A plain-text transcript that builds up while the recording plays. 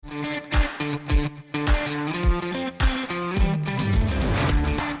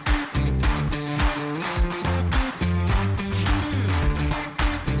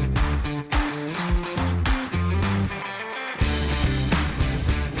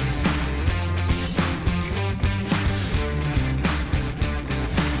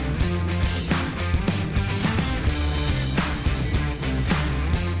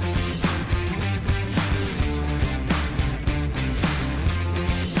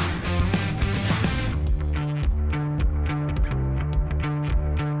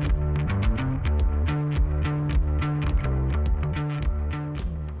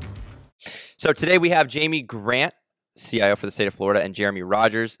So today we have Jamie Grant, CIO for the state of Florida, and Jeremy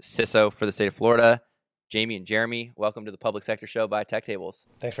Rodgers, CISO for the state of Florida. Jamie and Jeremy, welcome to the Public Sector Show by Tech Tables.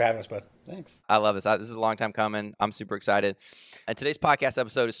 Thanks for having us, bud. Thanks. I love this. This is a long time coming. I'm super excited. And today's podcast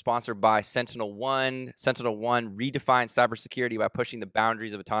episode is sponsored by SentinelOne. SentinelOne redefines cybersecurity by pushing the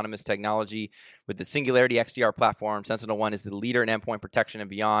boundaries of autonomous technology with the Singularity XDR platform. SentinelOne is the leader in endpoint protection and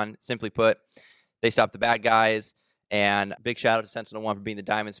beyond. Simply put, they stop the bad guys. And big shout out to SentinelOne for being the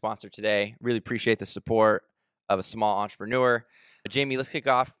diamond sponsor today. Really appreciate the support of a small entrepreneur. Jamie, let's kick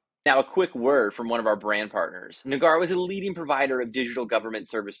off. Now, a quick word from one of our brand partners. Nagarro is a leading provider of digital government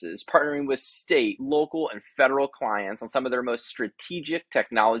services, partnering with state, local, and federal clients on some of their most strategic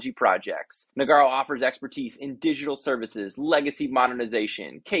technology projects. Nagarro offers expertise in digital services, legacy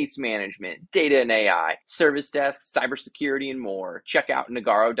modernization, case management, data and AI, service desk, cybersecurity, and more. Check out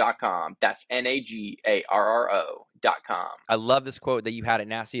nagarro.com. That's Nagarro.com. I love this quote that you had at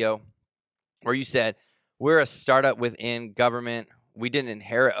NASIO where you said, "We're a startup within government. We didn't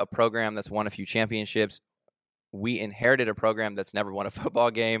inherit a program that's won a few championships. We inherited a program that's never won a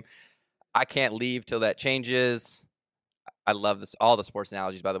football game. I can't leave till that changes." I love this. All the sports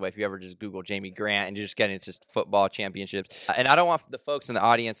analogies, by the way. If you ever just Google Jamie Grant and you're just getting, it's just football championships. And I don't want the folks in the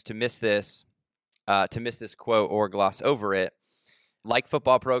audience to miss this quote or gloss over it. Like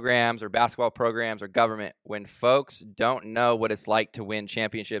football programs or basketball programs or government, when folks don't know what it's like to win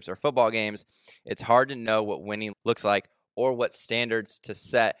championships or football games, it's hard to know what winning looks like or what standards to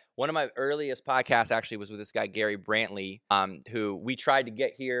set. One of my earliest podcasts actually was with this guy, Gary Brantley, who we tried to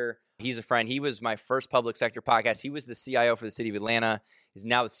get here. He's a friend. He was my first public sector podcast. He was the CIO for the city of Atlanta. He's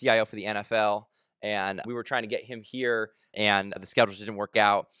now the CIO for the NFL. And we were trying to get him here, and the schedules didn't work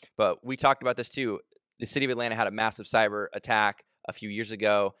out. But we talked about this too. The city of Atlanta had a massive cyber attack a few years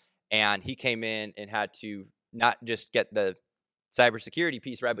ago, and he came in and had to not just get the cybersecurity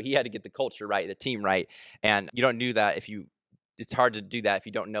piece right, but he had to get the culture right, the team right. And you don't do that it's hard to do that if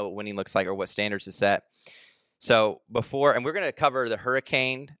you don't know what winning looks like or what standards to set. So and we're going to cover the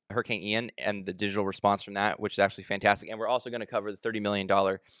Hurricane Ian and the digital response from that, which is actually fantastic. And we're also going to cover the $30 million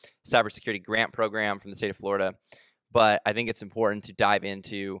cybersecurity grant program from the state of Florida. But I think it's important to dive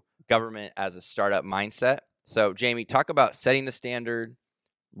into government as a startup mindset. So Jamie, talk about setting the standard,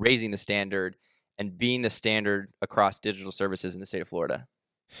 raising the standard, and being the standard across digital services in the state of Florida.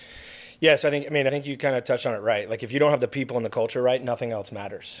 Yeah, so I think you kind of touched on it right. Like, if you don't have the people and the culture right, nothing else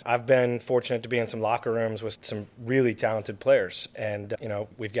matters. I've been fortunate to be in some locker rooms with some really talented players, and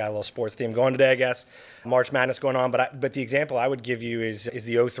we've got a little sports theme going today, I guess. March Madness going on, but the example I would give you is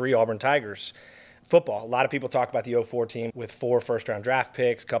the 03 Auburn Tigers football. A lot of people talk about the 04 team with 4 first-round draft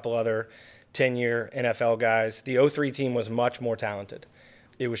picks, a couple other 10-year NFL guys. The 03 team was much more talented.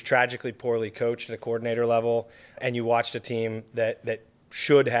 It was tragically poorly coached at a coordinator level, and you watched a team that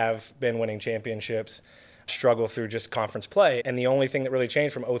should have been winning championships struggle through just conference play. And the only thing that really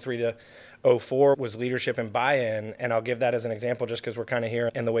changed from 03 to 04 was leadership and buy-in. And I'll give that as an example just because we're kind of here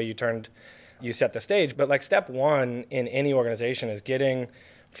in the way you set the stage. But like step one in any organization is getting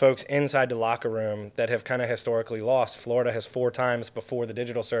folks inside the locker room that have kind of historically lost. Florida has 4 times before the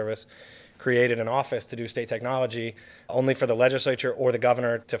digital service created an office to do state technology, only for the legislature or the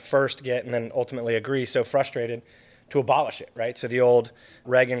governor to first get and then ultimately agree, so frustrated, to abolish it, right? So the old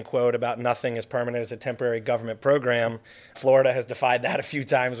Reagan quote about nothing is permanent as a temporary government program, Florida has defied that a few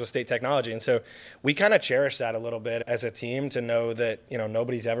times with state technology. And so we kind of cherish that a little bit as a team to know that,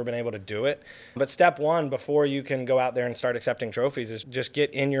 nobody's ever been able to do it. But step one, before you can go out there and start accepting trophies, is just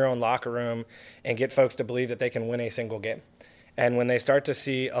get in your own locker room and get folks to believe that they can win a single game. And when they start to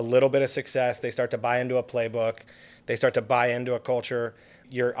see a little bit of success, they start to buy into a playbook, they start to buy into a culture.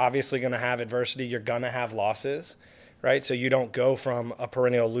 You're obviously going to have adversity, you're going to have losses, right? So you don't go from a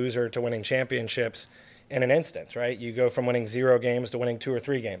perennial loser to winning championships in an instance, right? You go from winning 0 games to winning 2 or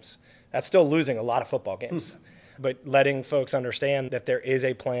 3 games. That's still losing a lot of football games. But letting folks understand that there is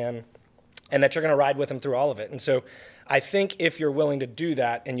a plan and that you're going to ride with them through all of it. And so I think if you're willing to do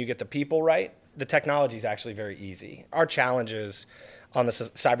that and you get the people right, the technology is actually very easy. Our challenges on the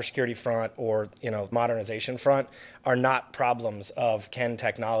cybersecurity front or modernization front are not problems of can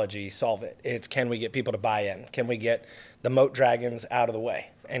technology solve it. It's can we get people to buy in? Can we get the moat dragons out of the way?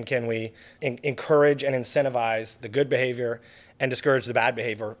 And can we encourage and incentivize the good behavior and discourage the bad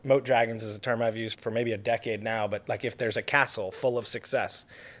behavior? Moat dragons is a term I've used for maybe a decade now, but like if there's a castle full of success,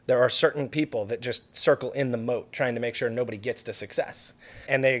 there are certain people that just circle in the moat trying to make sure nobody gets to success.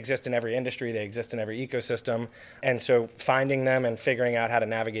 And they exist in every industry, they exist in every ecosystem. And so finding them and figuring out how to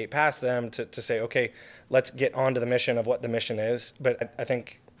navigate past them to say, okay, let's get onto the mission of what the mission is. But I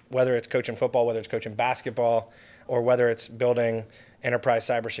think whether it's coaching football, whether it's coaching basketball, or whether it's building enterprise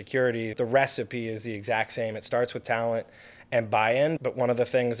cybersecurity, the recipe is the exact same. It starts with talent and buy-in. But one of the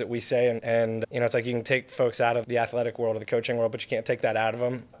things that we say, and it's like you can take folks out of the athletic world or the coaching world, but you can't take that out of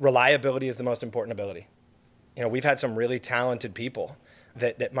them. Reliability is the most important ability. We've had some really talented people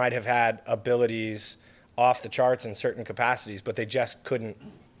that might have had abilities off the charts in certain capacities, but they just couldn't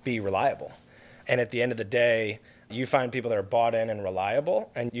be reliable. And at the end of the day, you find people that are bought in and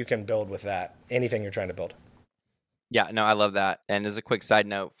reliable, and you can build with that anything you're trying to build. Yeah, no, I love that. And as a quick side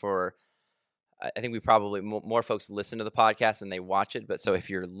note I think we probably more folks listen to the podcast than they watch it. But so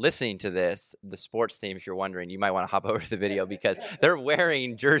if you're listening to this, the sports team, if you're wondering, you might want to hop over to the video because they're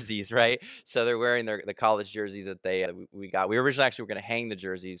wearing jerseys, right? So they're wearing the college jerseys that we got. We originally actually were going to hang the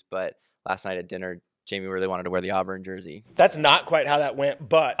jerseys, but last night at dinner, Jamie really wanted to wear the Auburn jersey. That's not quite how that went,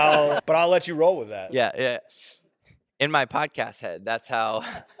 but I'll let you roll with that. Yeah. In my podcast head, that's how.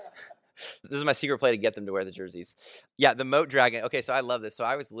 This is my secret play to get them to wear the jerseys. Yeah, the Moat Dragon. Okay, so I love this. So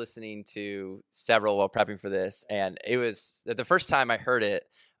I was listening to several while prepping for this, and it was the first time I heard it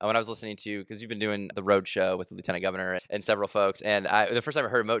when I was listening to, because you've been doing the road show with the Lieutenant Governor and several folks, and the first time I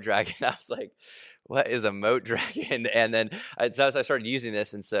heard Moat Dragon, I was like, what is a Moat Dragon? And then I started using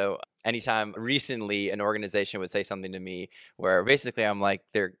this, and so anytime recently an organization would say something to me where basically I'm like,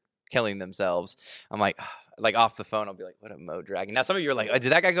 they're killing themselves, I'm like off the phone, I'll be like, what a Moat Dragon. Now, some of you are like,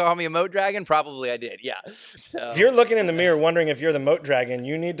 did that guy call me a Moat Dragon? Probably I did, yeah. So, if you're looking in the mirror wondering if you're the Moat Dragon,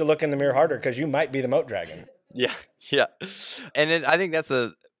 you need to look in the mirror harder because you might be the Moat Dragon. Yeah. And I think that's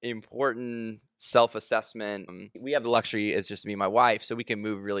a important self-assessment. We have the luxury, it's just me and my wife, so we can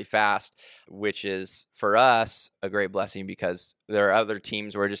move really fast, which is for us a great blessing because there are other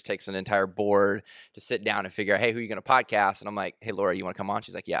teams where it just takes an entire board to sit down and figure out, hey, who are you going to podcast? And I'm like, hey, Laura, you want to come on?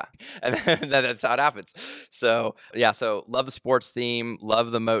 She's like, yeah. And then that's how it happens. So yeah, so love the sports theme,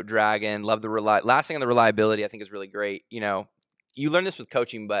 love the Moat Dragon, love the last thing on the reliability I think is really great. You learn this with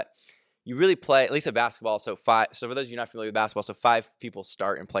coaching, but you really play, at least at basketball, so for those of you not familiar with basketball, so 5 people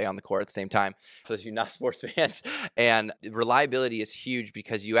start and play on the court at the same time, for those of you not sports fans. And reliability is huge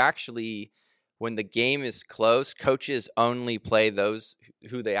because you actually, when the game is close, coaches only play those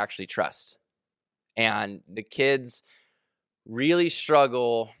who they actually trust. And the kids really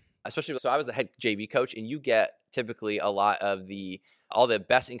struggle, especially, so I was the head JV coach, and you get typically a lot of all the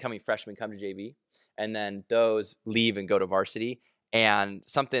best incoming freshmen come to JV, and then those leave and go to varsity. And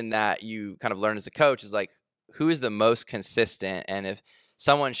something that you kind of learn as a coach is like, who is the most consistent? And if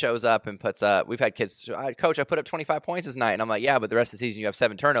someone shows up and puts up, we've had kids, coach, I put up 25 points this night. And I'm like, yeah, but the rest of the season you have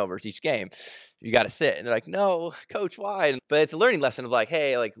 7 turnovers each game. You got to sit. And they're like, no, coach, why? But it's a learning lesson of like,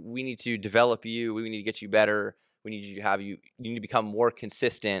 hey, like we need to develop you. We need to get you better. We need you to you need to become more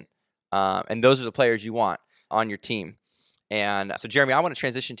consistent. And those are the players you want on your team. And so, Jeremy, I want to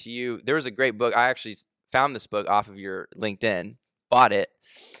transition to you. There was a great book. I actually found this book off of your LinkedIn. Bought it,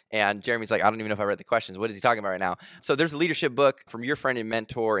 and Jeremy's like, I don't even know if I read the questions. What is he talking about right now? So there's a leadership book from your friend and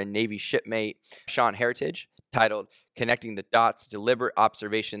mentor and Navy shipmate, Sean Heritage, titled Connecting the Dots, Deliberate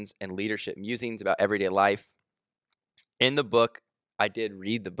Observations and Leadership Musings About Everyday Life. In the book, I did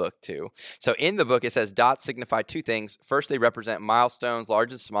read the book too. So in the book, it says dots signify 2 things. First, they represent milestones,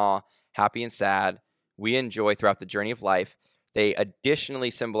 large and small, happy and sad, we enjoy throughout the journey of life. They additionally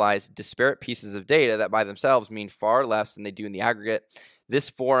symbolize disparate pieces of data that by themselves mean far less than they do in the aggregate. This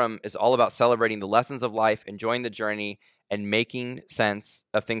forum is all about celebrating the lessons of life, enjoying the journey, and making sense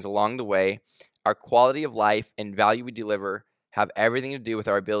of things along the way. Our quality of life and value we deliver have everything to do with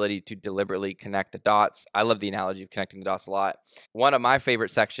our ability to deliberately connect the dots. I love the analogy of connecting the dots a lot. One of my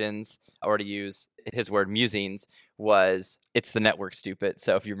favorite sections, or to use his word, musings, was it's the network, stupid.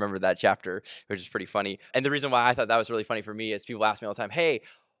 So if you remember that chapter, which is pretty funny. And the reason why I thought that was really funny for me is people ask me all the time, hey,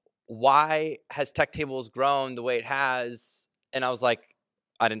 why has Tech Tables grown the way it has? And I was like,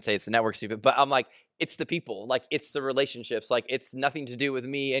 I didn't say it's the network, stupid, but I'm like, it's the people, like it's the relationships, like it's nothing to do with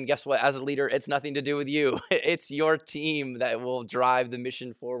me. And guess what? As a leader, it's nothing to do with you. It's your team that will drive the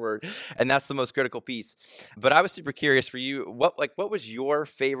mission forward. And that's the most critical piece. But I was super curious for you, what was your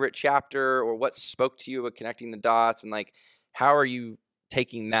favorite chapter, or what spoke to you about connecting the dots, and like, how are you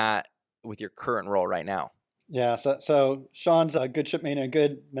taking that with your current role right now? Yeah, so Sean's a good shipmate and a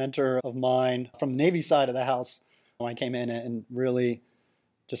good mentor of mine from the Navy side of the house. I came in and really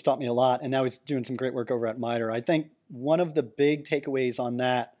just taught me a lot, and now he's doing some great work over at MITRE. I think one of the big takeaways on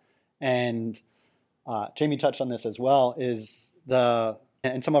that, and Jamie touched on this as well, is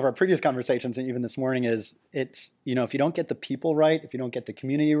and some of our previous conversations, and even this morning, is it's, if you don't get the people right, if you don't get the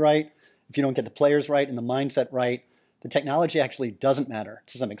community right, if you don't get the players right and the mindset right, the technology actually doesn't matter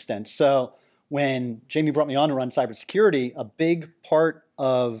to some extent. So when Jamie brought me on to run cybersecurity, a big part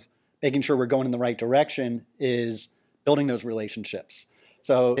of making sure we're going in the right direction is building those relationships.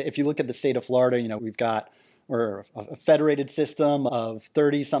 So if you look at the state of Florida, we're a federated system of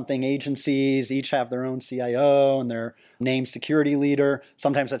 30-something agencies, each have their own CIO and their named security leader.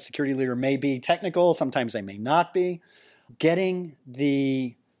 Sometimes that security leader may be technical, sometimes they may not be. Getting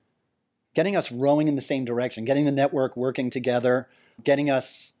us rowing in the same direction, getting the network working together, getting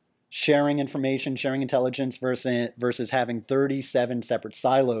us sharing information, sharing intelligence versus having 37 separate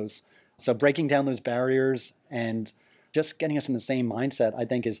silos. So breaking down those barriers and just getting us in the same mindset, I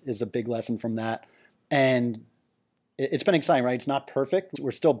think is a big lesson from that. And it's been exciting, right? It's not perfect.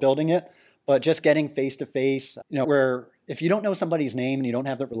 We're still building it, but just getting face-to-face, where if you don't know somebody's name and you don't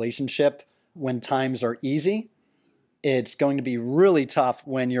have that relationship when times are easy, it's going to be really tough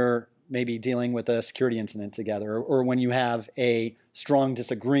when you're maybe dealing with a security incident together, or when you have a strong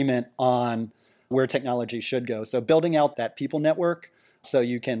disagreement on where technology should go. So building out that people network so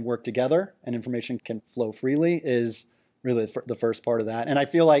you can work together and information can flow freely is really the first part of that. And I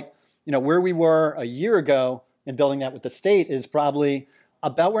feel like, where we were a year ago in building that with the state is probably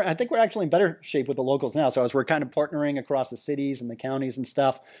about where I think we're actually in better shape with the locals now. So as we're kind of partnering across the cities and the counties and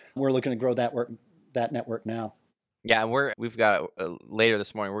stuff, we're looking to grow that network now. Yeah, and we've got later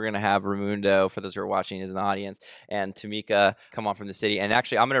this morning, we're going to have Raimundo, for those who are watching, is in the audience, and Tamika come on from the city. And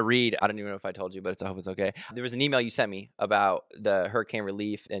actually, I'm going to read, I don't even know if I told you, but I hope it's okay. There was an email you sent me about the hurricane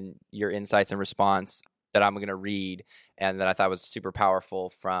relief and your insights and response that I'm going to read, and that I thought was super powerful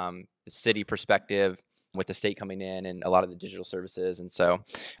from the city perspective, with the state coming in and a lot of the digital services. And so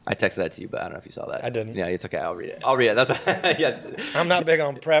I texted that to you, but I don't know if you saw that. I didn't. Yeah, it's okay. I'll read it. That's what, yeah. I'm not big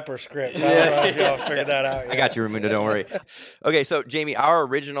on prep or scripts. I don't know if y'all figured that out yet. I got you, Raimundo. Don't worry. Okay, so Jamie, our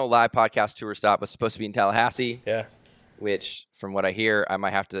original live podcast tour stop was supposed to be in Tallahassee. Yeah. Which, from what I hear, I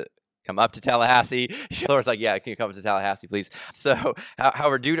might have to come up to Tallahassee. Laura's like, yeah, can you come up to Tallahassee, please? So,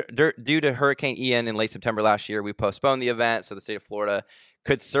 however, due to Hurricane Ian in late September last year, we postponed the event so the state of Florida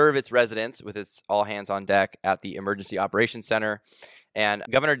could serve its residents with its all hands on deck at the Emergency Operations Center. And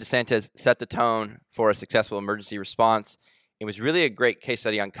Governor DeSantis set the tone for a successful emergency response. It was really a great case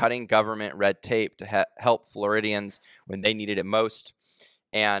study on cutting government red tape to help Floridians when they needed it most.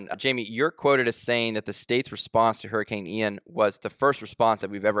 And Jamie, you're quoted as saying that the state's response to Hurricane Ian was the first response that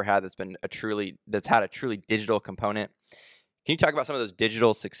we've ever had that's had a truly digital component. Can you talk about some of those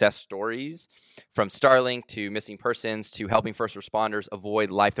digital success stories, from Starlink to missing persons to helping first responders avoid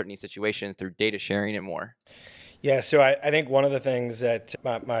life-threatening situations through data sharing and more? Yeah, so I think one of the things that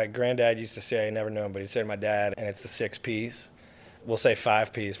my granddad used to say, I never knew him, but he said to my dad, and it's the 6 Ps. We'll say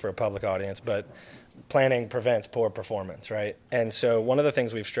 5 Ps for a public audience, but planning prevents poor performance, right? And so one of the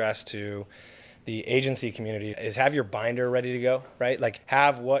things we've stressed to the agency community is have your binder ready to go, right? Like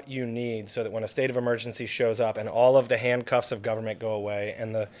have what you need so that when a state of emergency shows up and all of the handcuffs of government go away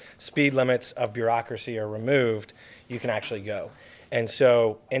and the speed limits of bureaucracy are removed, you can actually go. And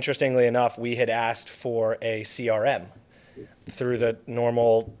so interestingly enough, we had asked for a CRM through the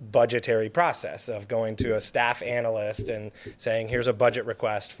normal budgetary process of going to a staff analyst and saying, here's a budget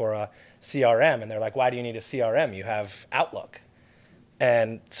request for a CRM. And they're like, why do you need a CRM? You have Outlook.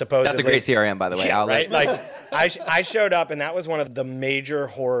 And supposedly, that's a great CRM, by the way. Yeah, right? Like I showed up, and that was one of the major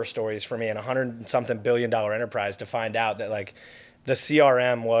horror stories for me in $100-something billion enterprise to find out that like the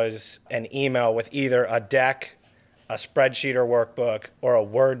CRM was an email with either a deck, a spreadsheet or workbook, or a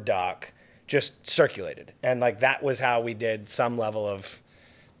Word doc just circulated. And like that was how we did some level of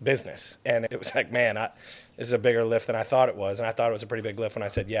business. And it was like, man, this is a bigger lift than I thought it was. And I thought it was a pretty big lift when I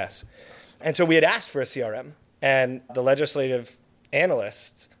said yes. And so we had asked for a CRM, and the legislative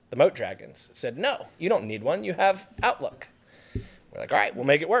analysts, the moat dragons, said, no, you don't need one. You have Outlook. We're like, all right, we'll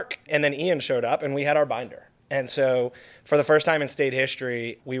make it work. And then Ian showed up, and we had our binder. And so for the first time in state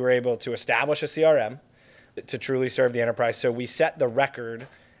history, we were able to establish a CRM to truly serve the enterprise. So we set the record,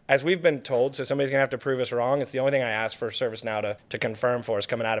 as we've been told, so somebody's going to have to prove us wrong. It's the only thing I asked for ServiceNow to confirm for us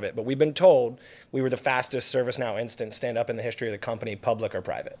coming out of it. But we've been told we were the fastest ServiceNow instance stand up in the history of the company, public or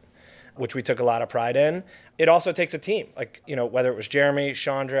private, which we took a lot of pride in. It also takes a team, like, whether it was Jeremy,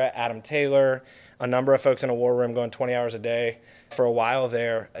 Chandra, Adam Taylor, a number of folks in a war room going 20 hours a day for a while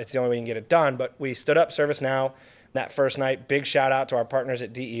there. It's the only way you can get it done. But we stood up ServiceNow that first night. Big shout out to our partners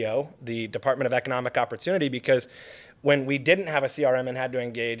at DEO, the Department of Economic Opportunity, because when we didn't have a CRM and had to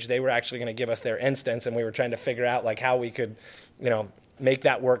engage, they were actually going to give us their instance, and we were trying to figure out like how we could, make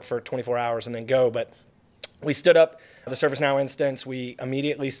that work for 24 hours and then go. But we stood up the ServiceNow instance. We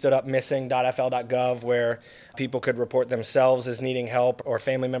immediately stood up missing.fl.gov, where people could report themselves as needing help or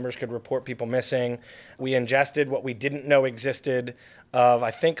family members could report people missing. We ingested what we didn't know existed of,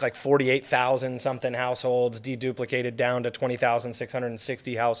 I think, like 48,000 something households, deduplicated down to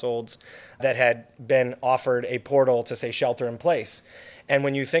 20,660 households that had been offered a portal to say shelter in place. And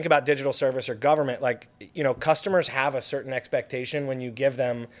when you think about digital service or government, like, customers have a certain expectation when you give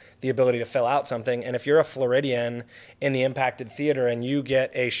them the ability to fill out something. And if you're a Floridian in the impacted theater and you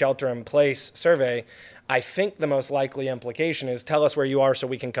get a shelter in place survey, I think the most likely implication is tell us where you are so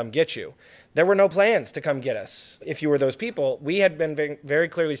we can come get you. There were no plans to come get us. If you were those people, we had been very, very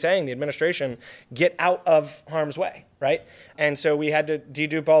clearly saying, the administration, get out of harm's way, right? And so we had to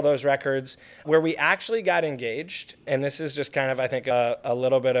dedupe all those records. Where we actually got engaged, and this is just kind of, I think, a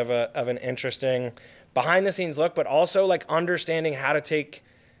little bit of an interesting behind-the-scenes look, but also like understanding how to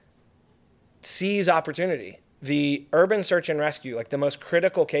seize opportunity. The urban search and rescue, like the most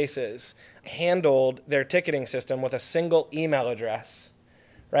critical cases, handled their ticketing system with a single email address,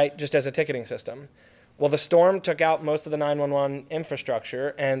 right? Just as a ticketing system. Well, the storm took out most of the 911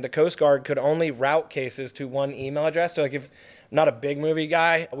 infrastructure, and the Coast Guard could only route cases to one email address. So, like, if I'm not a big movie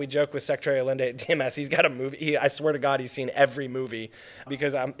guy, we joke with Secretary Linde at DMS. He's got a movie. I swear to God, he's seen every movie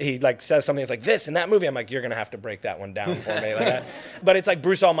because he like says something that's like this in that movie. I'm like, you're gonna have to break that one down for me, like that. But it's like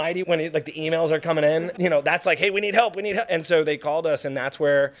Bruce Almighty when the emails are coming in. That's like, hey, we need help. And so they called us, and that's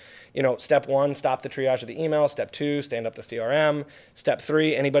where, step one, stop the triage of the email. Step two, stand up the CRM. Step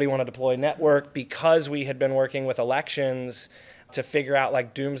three, anybody want to deploy network? Because we had been working with elections to figure out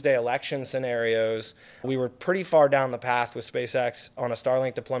like doomsday election scenarios, we were pretty far down the path with SpaceX on a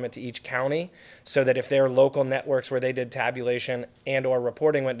Starlink deployment to each county, so that if their local networks where they did tabulation and or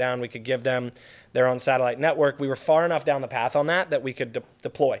reporting went down, we could give them their own satellite network. We were far enough down the path on that we could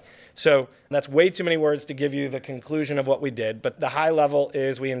deploy. So that's way too many words to give you the conclusion of what we did, but the high level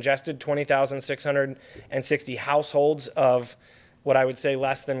is we ingested 20,660 households of what I would say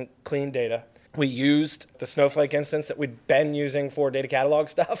less than clean data. We used the Snowflake instance that we'd been using for data catalog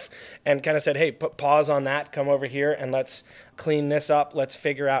stuff and kind of said, hey, put pause on that, come over here, and let's clean this up. Let's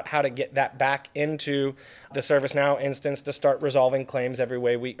figure out how to get that back into the ServiceNow instance to start resolving claims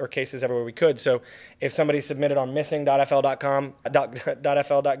cases every way we could. So if somebody submitted on missing.fl.com,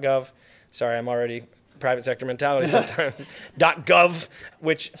 .fl.gov, sorry, I'm already private sector mentality sometimes, .gov,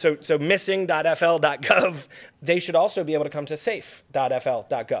 so missing.fl.gov, they should also be able to come to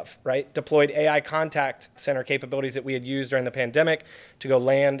safe.fl.gov, right? Deployed AI contact center capabilities that we had used during the pandemic to go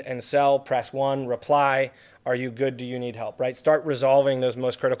land and sell, press one, reply, are you good, do you need help, right? Start resolving those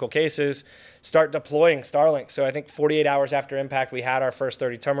most critical cases, start deploying Starlink. So I think 48 hours after impact, we had our first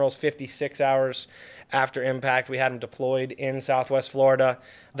 30 terminals, 56 hours after impact, we had them deployed in Southwest Florida.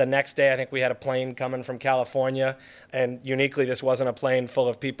 The next day, I think we had a plane coming from California. And uniquely, this wasn't a plane full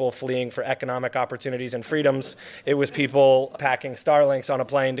of people fleeing for economic opportunities and freedoms. It was people packing Starlinks on a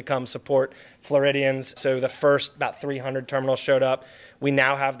plane to come support Floridians. So the first about 300 terminals showed up. We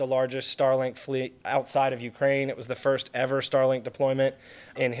now have the largest Starlink fleet outside of Ukraine. It was the first ever Starlink deployment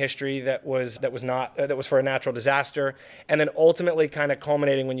in history that was for a natural disaster. And then ultimately kind of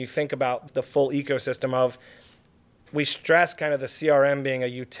culminating when you think about the full ecosystem of, we stress kind of the CRM being a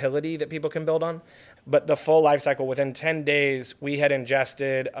utility that people can build on, but the full life cycle, within 10 days, we had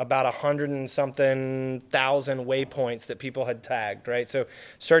ingested about 100 and something thousand waypoints that people had tagged, right? So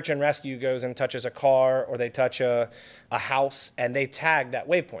search and rescue goes and touches a car or they touch a house and they tag that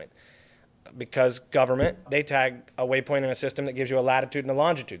waypoint. Because government, they tag a waypoint in a system that gives you a latitude and a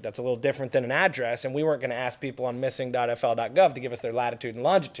longitude. That's a little different than an address, and we weren't going to ask people on missing.fl.gov to give us their latitude and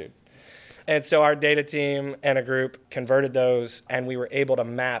longitude. And so our data team and a group converted those, and we were able to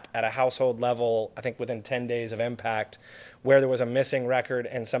map at a household level, I think within 10 days of impact, where there was a missing record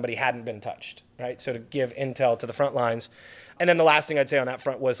and somebody hadn't been touched, right? So to give intel to the front lines. And then the last thing I'd say on that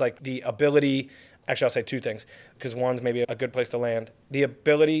front was like the ability, actually I'll say two things, because one's maybe a good place to land. The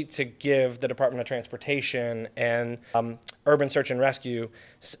ability to give the Department of Transportation and Urban Search and Rescue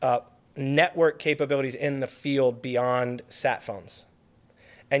network capabilities in the field beyond sat phones.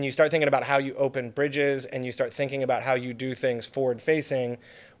 And you start thinking about how you open bridges and you start thinking about how you do things forward-facing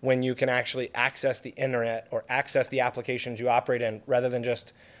when you can actually access the internet or access the applications you operate in rather than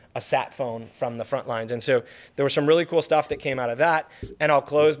just a sat phone from the front lines. And so there was some really cool stuff that came out of that. And I'll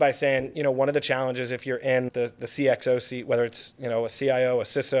close by saying, one of the challenges if you're in the CXO seat, whether it's, a CIO, a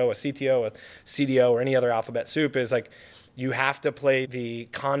CISO, a CTO, a CDO, or any other alphabet soup, is like you have to play the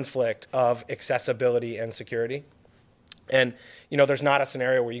conflict of accessibility and security. And, there's not a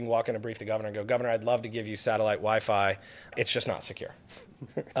scenario where you can walk in and brief the governor and go, Governor, I'd love to give you satellite Wi-Fi. It's just not secure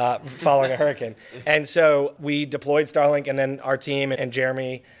following a hurricane. And so we deployed Starlink, and then our team and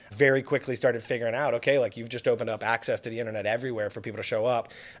Jeremy very quickly started figuring out, okay, like you've just opened up access to the internet everywhere for people to show up.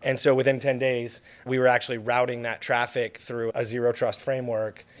 And so within 10 days, we were actually routing that traffic through a zero trust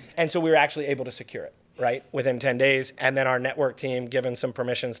framework. And so we were actually able to secure it, right, within 10 days. And then our network team, given some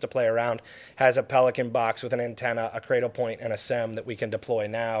permissions to play around, has a Pelican box with an antenna, a cradle point, and a SIM that we can deploy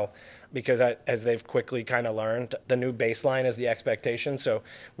now, because as they've quickly kind of learned, the new baseline is the expectation. So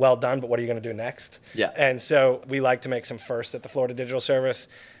well done, but what are you going to do next? Yeah. And so we like to make some firsts at the Florida Digital Service.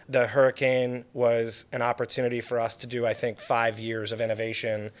 The hurricane was an opportunity for us to do, I think, 5 years of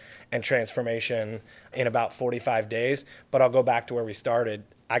innovation and transformation in about 45 days. But I'll go back to where we started.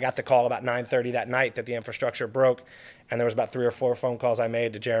 I got the call about 9:30 that night that the infrastructure broke, and there was about 3 or 4 phone calls I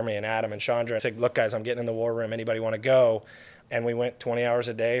made to Jeremy and Adam and Chandra. I said, look, guys, I'm getting in the war room. Anybody want to go? And we went 20 hours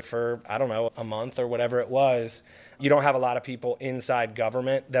a day for, I don't know, a month or whatever it was. You don't have a lot of people inside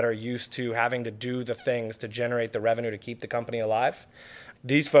government that are used to having to do the things to generate the revenue to keep the company alive.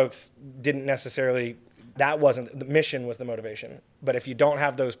 These folks didn't necessarily, that wasn't, the mission was the motivation. But if you don't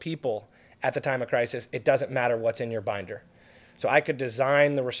have those people at the time of crisis, it doesn't matter what's in your binder. So I could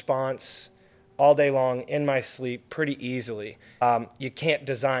design the response all day long in my sleep pretty easily. You can't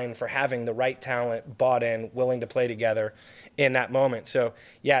design for having the right talent bought in, willing to play together in that moment. So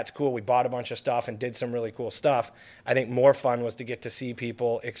yeah, it's cool. We bought a bunch of stuff and did some really cool stuff. I think more fun was to get to see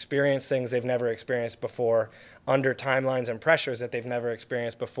people experience things they've never experienced before under timelines and pressures that they've never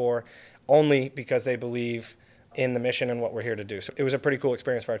experienced before, only because they believe in the mission and what we're here to do. So it was a pretty cool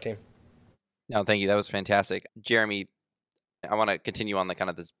experience for our team. No, thank you. That was fantastic. Jeremy, I want to continue on the kind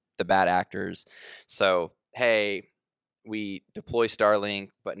of the bad actors. So, hey, we deploy Starlink,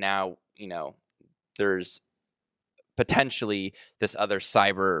 but now, there's potentially this other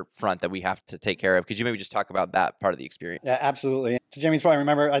cyber front that we have to take care of. Could you maybe just talk about that part of the experience? Yeah, absolutely. So Jamie's probably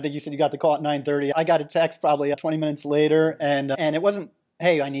remember, I think you said you got the call at 9:30. I got a text probably 20 minutes later, and it wasn't,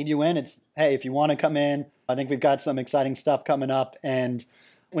 hey, I need you in. It's, hey, if you want to come in, I think we've got some exciting stuff coming up. And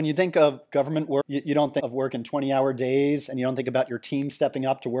when you think of government work, you don't think of work in 20-hour days, and you don't think about your team stepping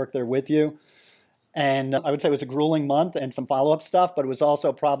up to work there with you. And I would say it was a grueling month and some follow-up stuff, but it was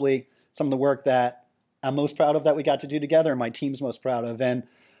also probably some of the work that I'm most proud of that we got to do together and my team's most proud of. And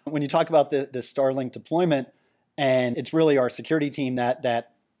when you talk about the Starlink deployment, and it's really our security team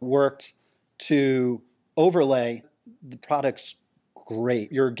that worked to overlay the product's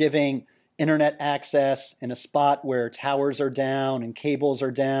great. You're giving internet access in a spot where towers are down and cables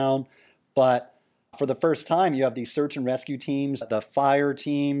are down. But for the first time, you have these search and rescue teams, the fire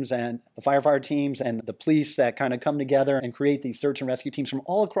teams and the firefighter teams and the police that kind of come together and create these search and rescue teams from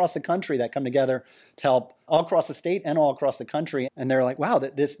all across the country that come together to help all across the state and all across the country. And they're like, wow,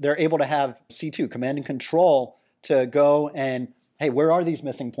 they're able to have C2, command and control, to go and, hey, where are these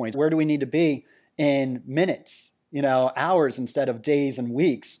missing points? Where do we need to be in minutes, hours instead of days and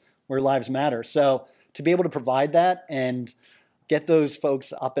weeks, where lives matter. So to be able to provide that and get those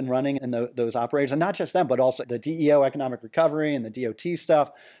folks up and running and those operators, and not just them, but also the DEO economic recovery and the DOT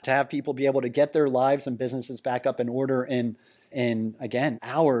stuff, to have people be able to get their lives and businesses back up in order in again,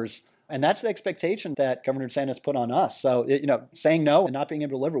 hours. And that's the expectation that Governor DeSantis put on us. So, saying no and not being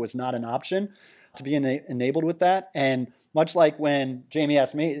able to deliver was not an option, to be enabled with that. And much like when Jamie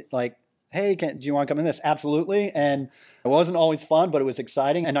asked me, like, hey, do you want to come in this? Absolutely. And it wasn't always fun, but it was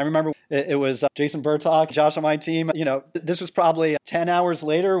exciting. And I remember it was Jason Burtok, Josh on my team. This was probably 10 hours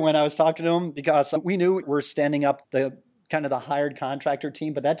later when I was talking to him, because we knew we're standing up the kind of the hired contractor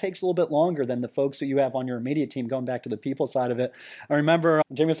team, but that takes a little bit longer than the folks that you have on your immediate team, going back to the people side of it. I remember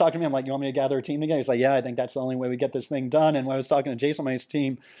Jamie was talking to me. I'm like, you want me to gather a team together? He's like, yeah, I think that's the only way we get this thing done. And when I was talking to Jason on my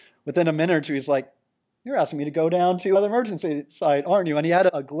team, within a minute or two, he's like, you're asking me to go down to the emergency site, aren't you? And he had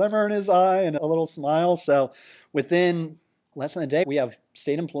a glimmer in his eye and a little smile. So within less than a day, we have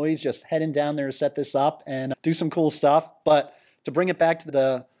state employees just heading down there to set this up and do some cool stuff. But to bring it back to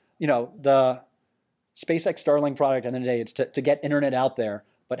the SpaceX Starlink product, at the end of the day, it's to get internet out there.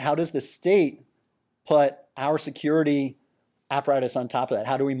 But how does the state put our security apparatus on top of that?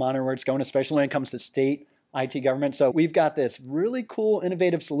 How do we monitor where it's going, especially when it comes to state IT government? So we've got this really cool,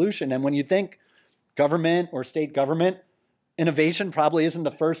 innovative solution. And when you think government or state government, innovation probably isn't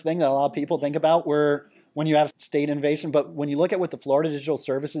the first thing that a lot of people think about when you have state innovation. But when you look at what the Florida Digital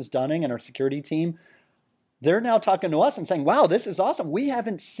Services done and our security team, they're now talking to us and saying, wow, this is awesome. We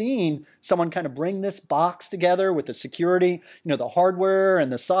haven't seen someone kind of bring this box together with the security, the hardware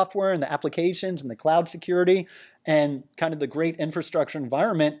and the software and the applications and the cloud security and kind of the great infrastructure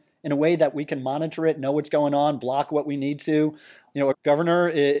environment in a way that we can monitor it, know what's going on, block what we need to. A governor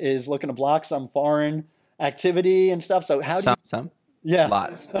is looking to block some foreign activity and stuff. So how do you... Some? Yeah.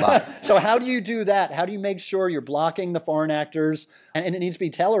 Lots. So how do you do that? How do you make sure you're blocking the foreign actors? And it needs to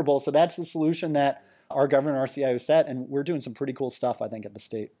be tolerable. So that's the solution that our governor and our CIO set. And we're doing some pretty cool stuff, I think, at the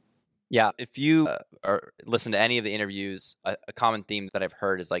state. Yeah. If you listen to any of the interviews, a common theme that I've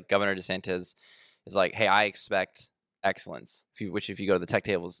heard is like Governor DeSantis is like, hey, I expect excellence, which if you go to the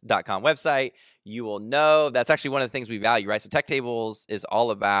techtables.com website, you will know that's actually one of the things we value, right? So Tech Tables is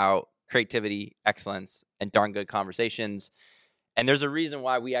all about creativity, excellence, and darn good conversations. And there's a reason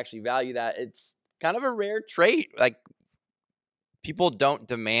why we actually value that. It's kind of a rare trait. Like, people don't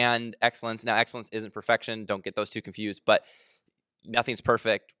demand excellence. Now, excellence isn't perfection. Don't get those two confused, but nothing's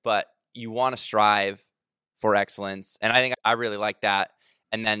perfect, but you want to strive for excellence. And I think I really like that.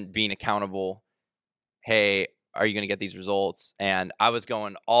 And then being accountable. Hey, are you going to get these results? And I was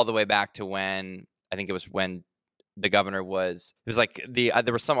going all the way back to when the governor was, it was like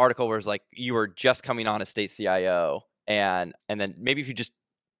there was some article where it was like, you were just coming on as state CIO. And then maybe if you just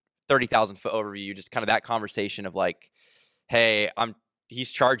 30,000 foot overview, just kind of that conversation of like, hey,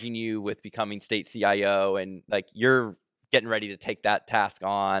 he's charging you with becoming state CIO and like, you're getting ready to take that task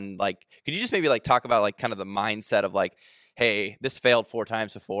on. Like, could you just maybe like talk about like kind of the mindset of like, hey, this failed 4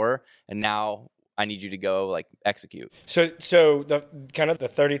 times before, and now I need you to go like execute. So the kind of the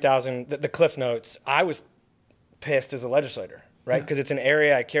 30,000, the cliff notes, I was pissed as a legislator, right? Because it's an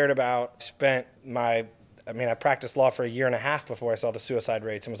area I cared about. I practiced law for 1.5 years before I saw the suicide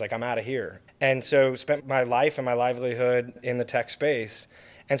rates and was like, I'm out of here. And so spent my life and my livelihood in the tech space.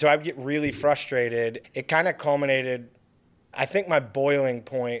 And so I'd get really frustrated. It kind of culminated, I think my boiling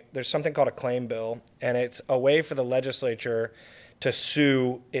point, there's something called a claim bill, and it's a way for the legislature to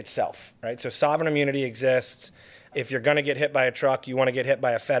sue itself, right? So sovereign immunity exists. If you're going to get hit by a truck, you want to get hit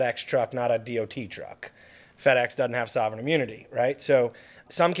by a FedEx truck, not a DOT truck. FedEx doesn't have sovereign immunity, right? So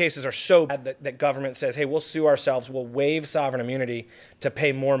some cases are so bad that government says, hey, we'll sue ourselves, we'll waive sovereign immunity to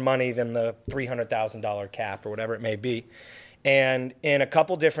pay more money than the $300,000 cap or whatever it may be. And in a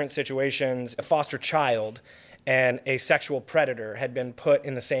couple different situations, a foster child and a sexual predator had been put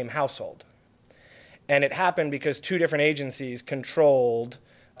in the same household. And it happened because 2 different agencies controlled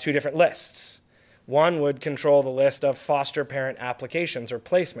 2 different lists. One would control the list of foster parent applications or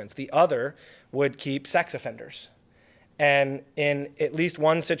placements. The other would keep sex offenders. And in at least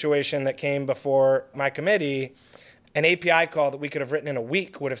one situation that came before my committee, an API call that we could have written in a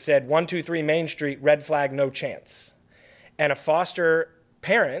week would have said 123 Main Street, red flag, no chance. And a foster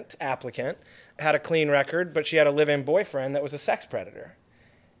parent applicant had a clean record, but she had a live-in boyfriend that was a sex predator.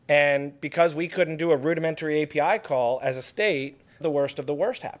 And because we couldn't do a rudimentary API call as a state, the worst of the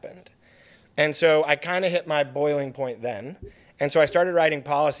worst happened. And so I kind of hit my boiling point then. And so I started writing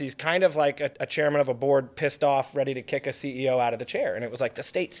policies kind of like a chairman of a board pissed off, ready to kick a CEO out of the chair. And it was like, the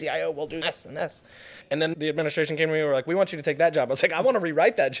state CIO will do this and this. And then the administration came to me and were like, we want you to take that job. I was like, I want to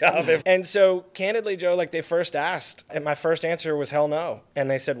rewrite that job. And so candidly, Joe, like they first asked, and my first answer was hell no.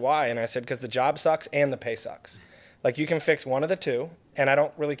 And they said, why? And I said, because the job sucks and the pay sucks. Like you can fix one of the two, and I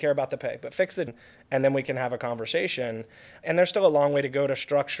don't really care about the pay, but fix it, and then we can have a conversation. And there's still a long way to go to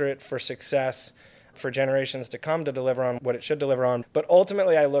structure it for success for generations to come to deliver on what it should deliver on. But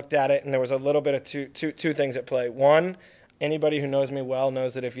ultimately, I looked at it, and there was a little bit of two things at play. One, anybody who knows me well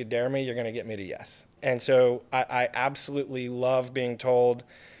knows that if you dare me, you're going to get me to yes. And so I absolutely love being told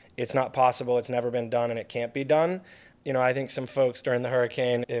it's not possible, it's never been done, and it can't be done. You know, I think some folks during the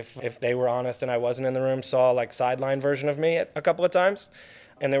hurricane, if they were honest and I wasn't in the room, saw like sideline version of me a couple of times.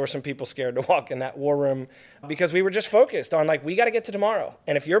 And there were some people scared to walk in that war room because we were just focused on like, we got to get to tomorrow.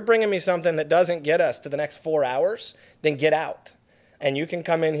 And if you're bringing me something that doesn't get us to the next 4 hours, then get out. And you can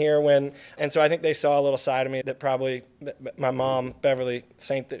come in here and so I think they saw a little side of me that probably my mom, Beverly,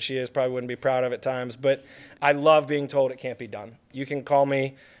 saint that she is, probably wouldn't be proud of at times. But I love being told it can't be done. You can call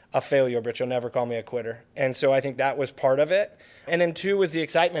me a failure, but you'll never call me a quitter. And so I think that was part of it. And then 2 was the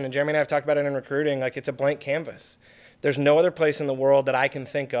excitement. And Jeremy and I have talked about it in recruiting. Like, it's a blank canvas. There's no other place in the world that I can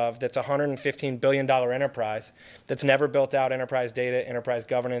think of that's a $115 billion enterprise that's never built out enterprise data, enterprise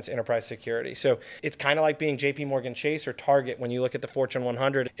governance, enterprise security. So it's kind of like being JP Morgan Chase or Target when you look at the Fortune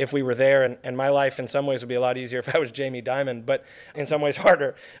 100. If we were there, and my life in some ways would be a lot easier if I was Jamie Dimon, but in some ways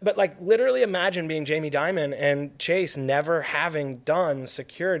harder. But like literally imagine being Jamie Dimon and Chase never having done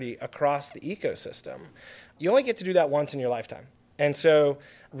security across the ecosystem. You only get to do that once in your lifetime. And so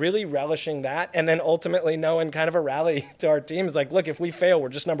really relishing that, and then ultimately knowing kind of a rally to our team is like, look, if we fail, we're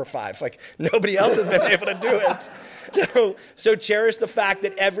just number 5. Like nobody else has been able to do it. So cherish the fact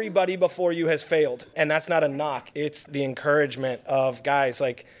that everybody before you has failed. And that's not a knock. It's the encouragement of guys,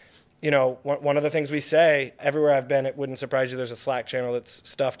 like one of the things we say everywhere I've been, it wouldn't surprise you, there's a Slack channel that's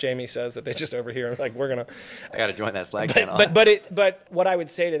stuff Jamie says that they just overhear. Like, I got to join that Slack channel. But what I would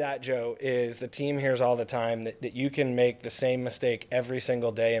say to that, Joe, is the team hears all the time that you can make the same mistake every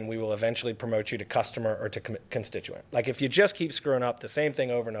single day and we will eventually promote you to customer or to constituent. Like, if you just keep screwing up the same thing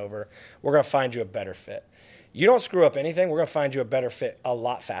over and over, we're going to find you a better fit. You don't screw up anything, we're going to find you a better fit a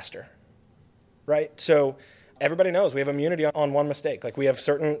lot faster, right? So everybody knows we have immunity on one mistake. Like, we have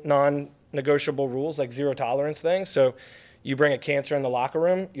certain non-negotiable rules, like zero tolerance things. So you bring a cancer in the locker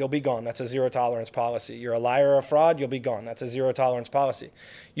room, you'll be gone. That's a zero tolerance policy. You're a liar or a fraud, you'll be gone. That's a zero tolerance policy.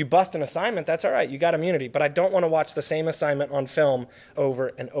 You bust an assignment, that's all right. You got immunity. But I don't want to watch the same assignment on film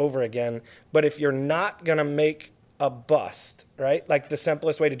over and over again. But if you're not going to make a bust, right, like the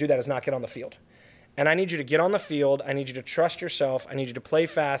simplest way to do that is not get on the field. And I need you to get on the field. I need you to trust yourself. I need you to play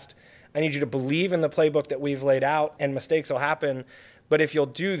fast. I need you to believe in the playbook that we've laid out, and mistakes will happen. But if you'll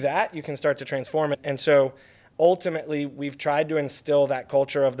do that, you can start to transform it. And so ultimately, we've tried to instill that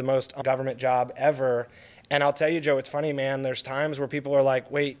culture of the most government job ever. And I'll tell you, Joe, it's funny, man. There's times where people are like,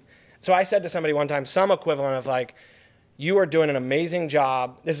 wait. So I said to somebody one time, some equivalent of like, you are doing an amazing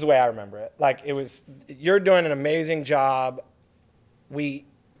job. This is the way I remember it. Like, it was, you're doing an amazing job.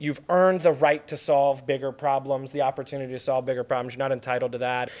 You've earned the right to solve bigger problems, the opportunity to solve bigger problems. You're not entitled to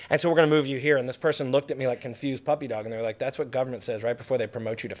that. And so we're going to move you here. And this person looked at me like confused puppy dog. And they're like, that's what government says right before they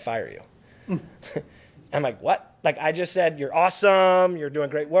promote you to fire you. I'm like, what? Like, I just said, you're awesome. You're doing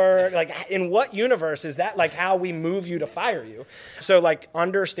great work. Like, in what universe is that like how we move you to fire you? So like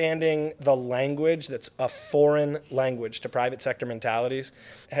understanding the language that's a foreign language to private sector mentalities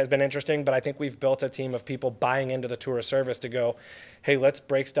has been interesting. But I think we've built a team of people buying into the tourist service to go, hey, let's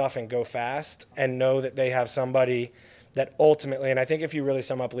break stuff and go fast, and know that they have somebody that ultimately, and I think if you really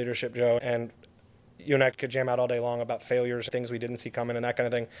sum up leadership, Joe, and you and I could jam out all day long about failures, things we didn't see coming and that kind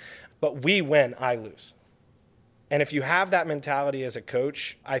of thing, but we win, I lose. And if you have that mentality as a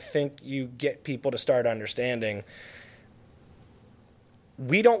coach, I think you get people to start understanding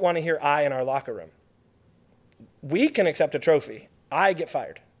we don't want to hear I in our locker room. We can accept a trophy. I get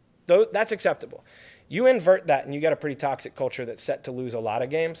fired. That's acceptable. You invert that and you get a pretty toxic culture that's set to lose a lot of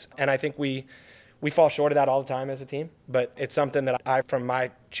games. And I think we fall short of that all the time as a team. But it's something that I, from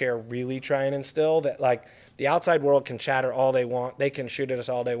my chair, really try and instill, that like the outside world can chatter all they want. They can shoot at us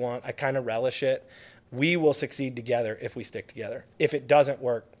all they want. I kind of relish it. We will succeed together if we stick together. If it doesn't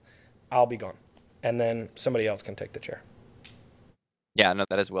work, I'll be gone. And then somebody else can take the chair. Yeah, no,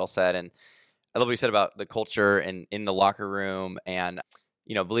 that is well said. And I love what you said about the culture and in the locker room. And,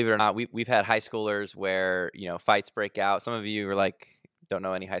 believe it or not, we've had high schoolers where, fights break out. Some of you are like, don't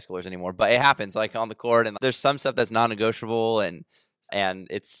know any high schoolers anymore, but it happens like on the court. And there's some stuff that's non-negotiable, and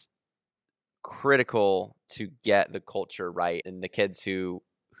it's critical to get the culture right. And the kids who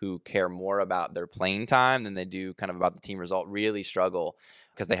care more about their playing time than they do kind of about the team result really struggle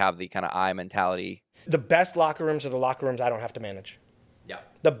because they have the kind of I mentality. The best locker rooms are the locker rooms I don't have to manage. Yeah.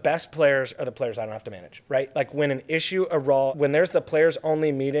 The best players are the players I don't have to manage, right? Like when an issue arises, when there's the players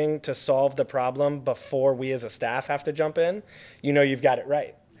only meeting to solve the problem before we as a staff have to jump in, you've got it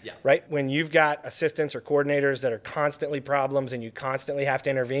right. Yeah. Right? When you've got assistants or coordinators that are constantly problems and you constantly have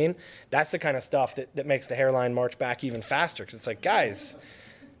to intervene, that's the kind of stuff that makes the hairline march back even faster. Because it's like, guys,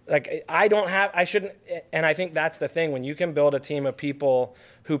 like I shouldn't, and I think that's the thing. When you can build a team of people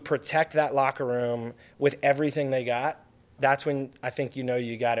who protect that locker room with everything they got, that's when I think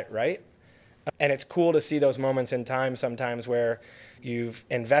you got it right. And it's cool to see those moments in time sometimes where you've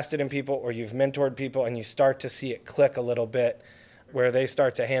invested in people or you've mentored people and you start to see it click a little bit where they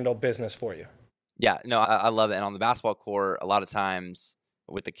start to handle business for you. Yeah, no, I love it. And on the basketball court, a lot of times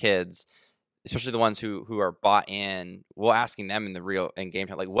with the kids, especially the ones who are bought in, we're asking them in game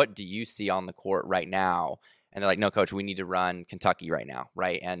time, like, what do you see on the court right now? And they're like, no, coach, we need to run Kentucky right now,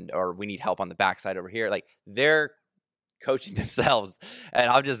 right? Or we need help on the backside over here. Like, they're coaching themselves, and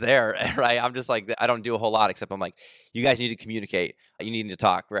I'm just there, right? I'm just like, I don't do a whole lot except I'm like, you guys need to communicate. You need to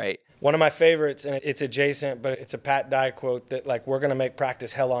talk, right? One of my favorites, and it's adjacent, but it's a Pat Dye quote that like, we're going to make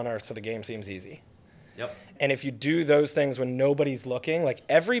practice hell on earth so the game seems easy. Yep. And if you do those things when nobody's looking, like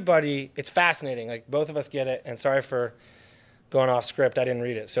everybody, it's fascinating. Like both of us get it. And sorry for going off script. I didn't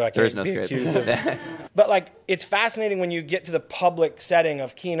read it, so I can't be accused of it. But like, it's fascinating when you get to the public setting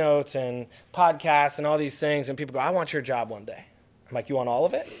of keynotes and podcasts and all these things, and people go, I want your job one day. I'm like, you want all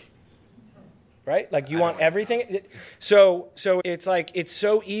of it? Right? Like you want everything? So it's like, it's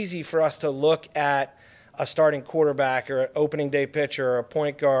so easy for us to look at a starting quarterback or an opening day pitcher or a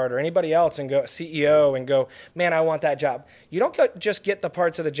point guard or anybody else and go CEO and go, man, I want that job. You don't just get the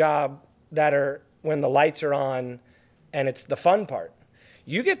parts of the job that are when the lights are on and it's the fun part.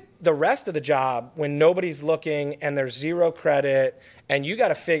 You get the rest of the job when nobody's looking and there's zero credit, and you got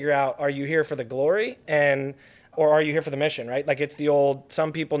to figure out, are you here for the glory or are you here for the mission, right? Like it's the old,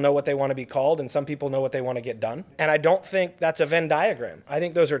 some people know what they want to be called and some people know what they want to get done. And I don't think that's a Venn diagram. I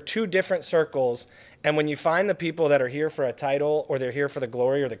think those are two different circles. And when you find the people that are here for a title or they're here for the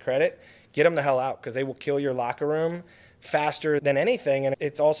glory or the credit, get them the hell out, because they will kill your locker room faster than anything. And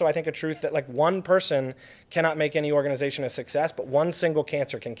it's also, I think, a truth that like one person cannot make any organization a success, but one single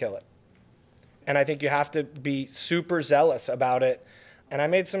cancer can kill it. And I think you have to be super zealous about it. And I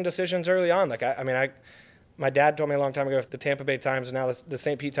made some decisions early on. Like, my dad told me a long time ago, if the Tampa Bay Times and now the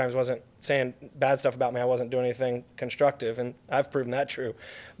St. Pete Times wasn't saying bad stuff about me, I wasn't doing anything constructive. And I've proven that true.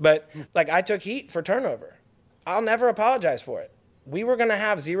 But like, I took heat for turnover. I'll never apologize for it. We were going to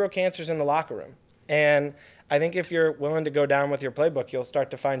have zero cancers in the locker room. And I think if you're willing to go down with your playbook, you'll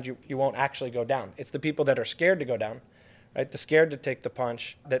start to find you won't actually go down. It's the people that are scared to go down, right? The scared to take the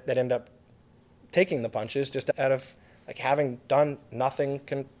punch that end up taking the punches just out of like having done nothing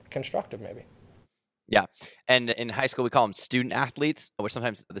constructive maybe. Yeah. And in high school, we call them student athletes, which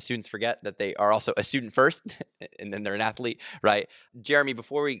sometimes the students forget that they are also a student first and then they're an athlete, right? Jeremy,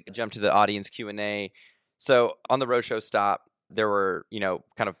 before we jump to the audience Q&A, so on the roadshow stop, there were,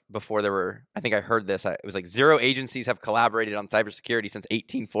 kind of before there were, I think I heard this, it was like 0 agencies have collaborated on cybersecurity since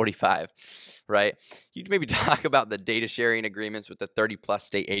 1845, right? You'd maybe talk about the data sharing agreements with the 30 plus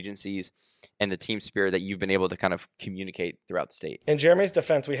state agencies and the team spirit that you've been able to kind of communicate throughout the state. In Jeremy's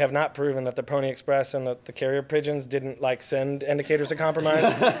defense, we have not proven that the Pony Express and the carrier pigeons didn't like send indicators of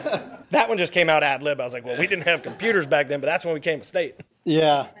compromise. That one just came out ad lib. I was like, well, we didn't have computers back then, but that's when we came to state.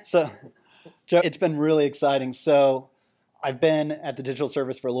 Yeah. So, Joe, it's been really exciting. So I've been at the digital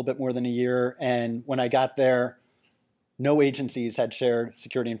service for a little bit more than a year. And when I got there, no agencies had shared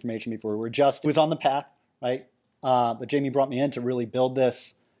security information before. It was on the path, right? But Jamie brought me in to really build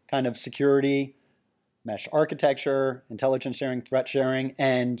this kind of security, mesh architecture, intelligence sharing, threat sharing.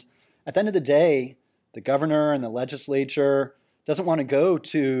 And at the end of the day, the governor and the legislature doesn't want to go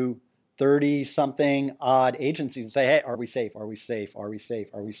to 30-something odd agencies and say, hey, are we safe? Are we safe? Are we safe?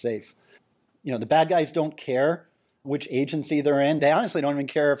 Are we safe? The bad guys don't care which agency they're in. They honestly don't even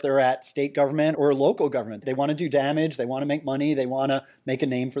care if they're at state government or local government. They want to do damage. They want to make money. They want to make a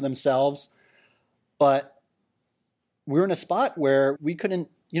name for themselves. But we're in a spot where we couldn't,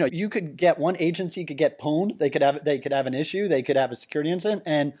 you could get one agency could get pwned. They could have an issue. They could have a security incident.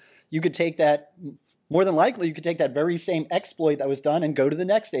 And you could take that, more than likely, you could take that very same exploit that was done and go to the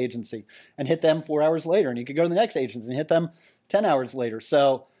next agency and hit them 4 hours later. And you could go to the next agency and hit them 10 hours later.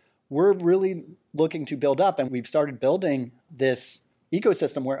 So we're really looking to build up, and we've started building this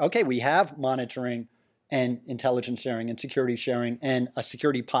ecosystem where, okay, we have monitoring and intelligence sharing and security sharing and a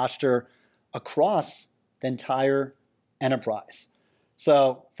security posture across the entire enterprise.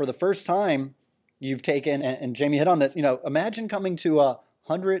 So for the first time, you've taken, and Jamie hit on this, imagine coming to a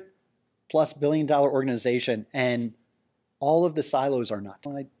 $100+ billion organization and all of the silos are not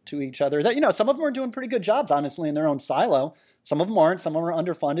tied to each other. Some of them are doing pretty good jobs, honestly, in their own silo. Some of them aren't. Some of them are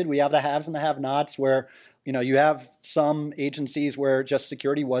underfunded. We have the haves and the have-nots where, you have some agencies where just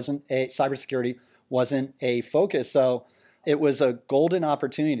cybersecurity wasn't a focus. So it was a golden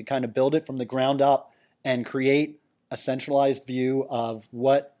opportunity to kind of build it from the ground up and create a centralized view of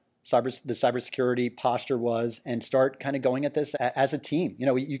what the cybersecurity posture was and start kind of going at this as a team.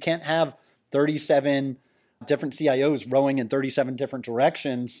 You can't have 37 different CIOs rowing in 37 different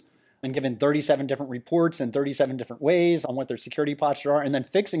directions and given 37 different reports in 37 different ways on what their security posture are and then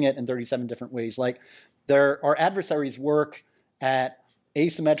fixing it in 37 different ways. Like our adversaries work at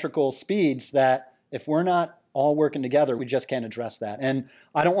asymmetrical speeds that if we're not all working together, we just can't address that. And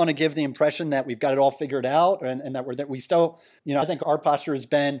I don't want to give the impression that we've got it all figured out and that we still, I think our posture has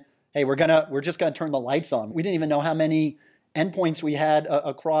been, hey, we're just going to turn the lights on. We didn't even know how many endpoints we had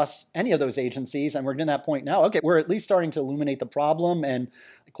across any of those agencies. And we're to that point now. Okay, we're at least starting to illuminate the problem and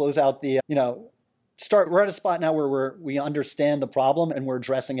close out the, we're at a spot now where we understand the problem and we're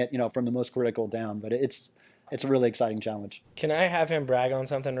addressing it, from the most critical down. But it's a really exciting challenge. Can I have him brag on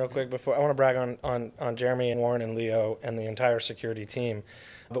something real quick before? I want to brag on Jeremy and Warren and Leo and the entire security team.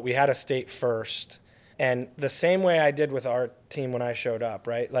 But we had a state first. And the same way I did with our team when I showed up,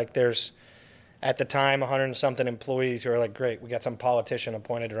 right? Like there's, at the time, 100 and something employees who are like, great, we got some politician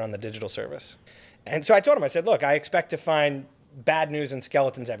appointed to run the digital service. And so I told him, I said, look, I expect to find bad news and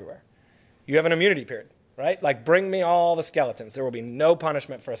skeletons everywhere. You have an immunity period, right? Like bring me all the skeletons. There will be no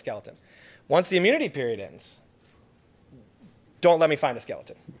punishment for a skeleton. Once the immunity period ends, don't let me find a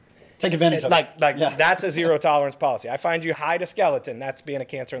skeleton. Take advantage of it. That's a zero tolerance policy. I find you hide a skeleton, that's being a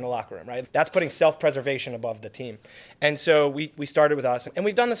cancer in the locker room, right? That's putting self-preservation above the team. And so we started with us, and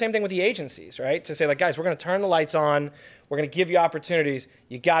we've done the same thing with the agencies, right? To say, like, guys, we're going to turn the lights on, we're going to give you opportunities,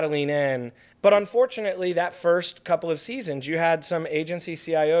 you got to lean in. But unfortunately, that first couple of seasons, you had some agency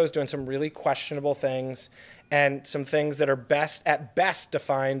CIOs doing some really questionable things and some things that are at best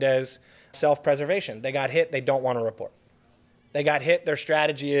defined as self-preservation. They got hit, they don't want to report. They got hit. Their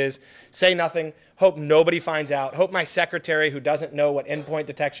strategy is say nothing, hope nobody finds out, hope my secretary who doesn't know what endpoint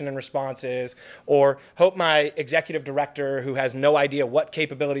detection and response is, or hope my executive director who has no idea what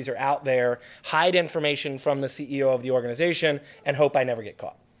capabilities are out there, hide information from the CEO of the organization, and hope I never get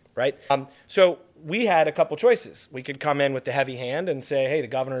caught, right? So we had a couple choices. We could come in with the heavy hand and say, hey, the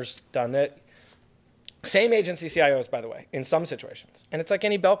governor's done that. Same agency CIOs, by the way, in some situations. And it's like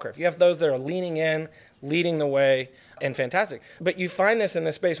any bell curve. You have those that are leaning in, leading the way, and fantastic. But you find this in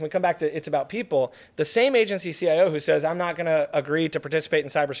this space, when we come back to it's about people, the same agency CIO who says, I'm not going to agree to participate in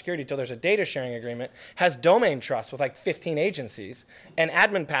cybersecurity until there's a data sharing agreement, has domain trust with like 15 agencies and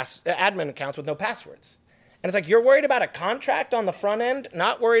admin accounts with no passwords. And it's like, you're worried about a contract on the front end,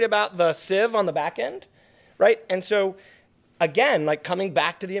 not worried about the civ on the back end, right? And so again, like coming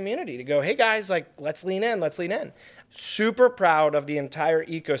back to the immunity to go, hey guys, like let's lean in. Super proud of the entire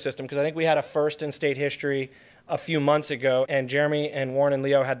ecosystem because I think we had a first in state history a few months ago, and Jeremy and Warren and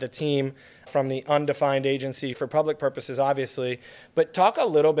Leo had the team from the undefined agency for public purposes, obviously. But talk a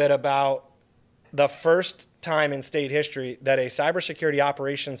little bit about the first time in state history that a cybersecurity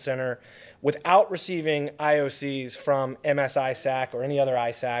operations center, without receiving IOCs from MSISAC or any other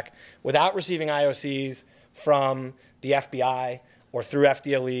ISAC, without receiving IOCs from the FBI or through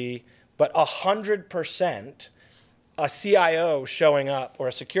FDLE, but 100% a CIO showing up or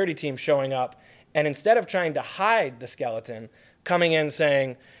a security team showing up, and instead of trying to hide the skeleton, coming in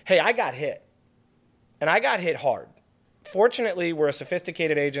saying, hey, I got hit, and I got hit hard. Fortunately, we're a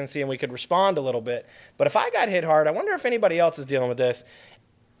sophisticated agency and we could respond a little bit, but if I got hit hard, I wonder if anybody else is dealing with this.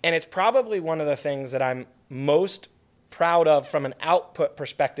 And it's probably one of the things that I'm most proud of from an output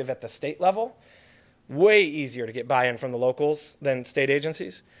perspective at the state level. Way easier to get buy-in from the locals than state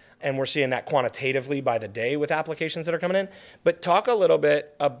agencies. And we're seeing that quantitatively by the day with applications that are coming in. But talk a little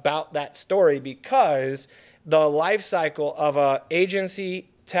bit about that story, because the life cycle of a agency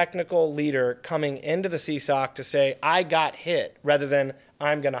technical leader coming into the CSOC to say, I got hit, rather than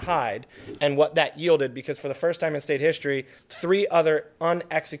I'm going to hide, and what that yielded, because for the first time in state history, 3 other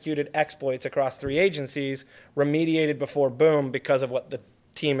unexecuted exploits across 3 agencies remediated before boom because of what the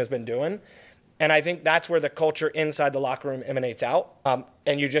team has been doing. And I think that's where the culture inside the locker room emanates out.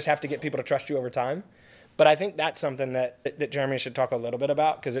 And you just have to get people to trust you over time. But I think that's something that Jeremy should talk a little bit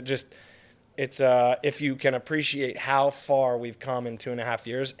about, because it's if you can appreciate how far we've come in 2.5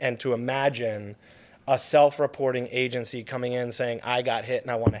 years, and to imagine a self-reporting agency coming in saying, I got hit and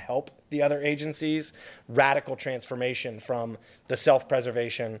I want to help the other agencies, radical transformation from the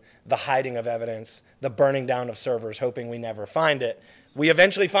self-preservation, the hiding of evidence, the burning down of servers, hoping we never find it. We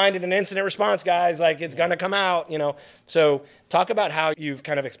eventually find it in incident response, guys, like it's going to come out, So talk about how you've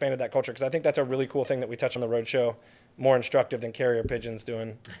kind of expanded that culture, because I think that's a really cool thing that we touch on the roadshow, more instructive than carrier pigeons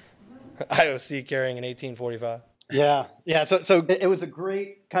doing IOC carrying an 1845. Yeah. So it was a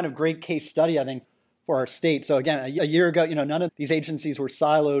great case study, I think, for our state. So again, a year ago, none of these agencies were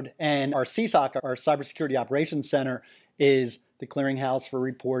siloed, and our CSOC, our Cybersecurity Operations Center, is the clearinghouse for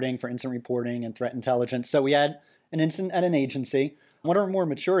reporting, for incident reporting and threat intelligence. So we had an incident at an agency, one of our more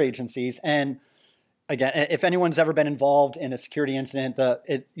mature agencies, and again, if anyone's ever been involved in a security incident,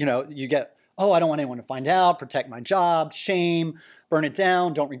 you get, I don't want anyone to find out, protect my job, shame, burn it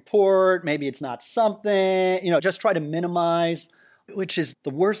down, don't report, maybe it's not something, just try to minimize, which is the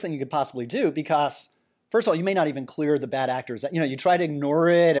worst thing you could possibly do, because first of all, you may not even clear the bad actors. You try to ignore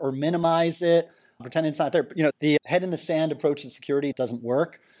it or minimize it, pretend it's not there. The head in the sand approach to security doesn't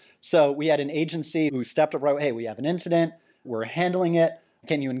work. So we had an agency who stepped up right away. Hey, we have an incident. We're handling it.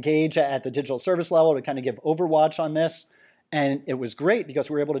 Can you engage at the digital service level to kind of give overwatch on this? And it was great because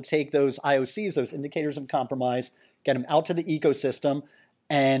we were able to take those IOCs, those indicators of compromise, get them out to the ecosystem,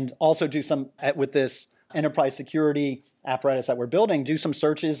 and also do some, with this enterprise security apparatus that we're building, do some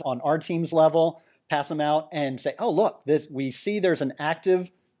searches on our team's level, pass them out and say, look, we see there's an active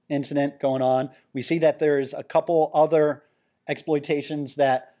incident going on. We see that there's a couple other exploitations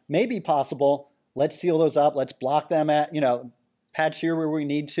that may be possible. Let's seal those up. Let's block them at, patch here where we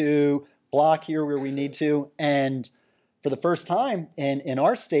need to, block here where we need to. And for the first time in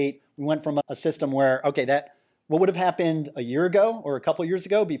our state, we went from a system where, what would have happened a year ago or a couple of years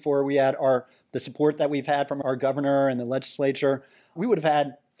ago before we had the support that we've had from our governor and the legislature, we would have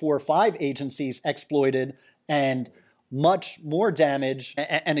had 4 or 5 agencies exploited and much more damage.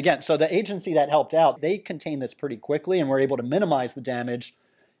 And again, so the agency that helped out, they contained this pretty quickly and were able to minimize the damage.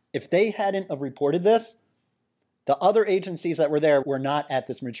 If they hadn't have reported this, the other agencies that were there were not at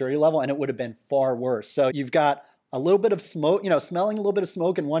this maturity level, and it would have been far worse. So you've got a little bit of smoke, smelling a little bit of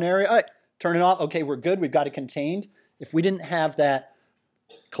smoke in one area. All right, turn it off. Okay, we're good. We've got it contained. If we didn't have that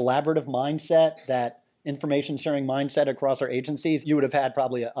collaborative mindset, that information sharing mindset across our agencies, you would have had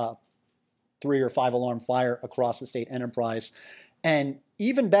probably a 3 or 5 alarm fire across the state enterprise. And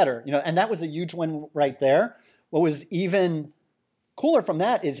even better, and that was a huge one right there. What was even cooler from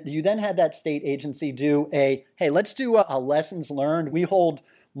that is you then had that state agency do hey, let's do a lessons learned. We hold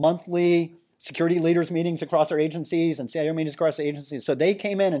monthly security leaders meetings across our agencies and CIO meetings across the agencies. So they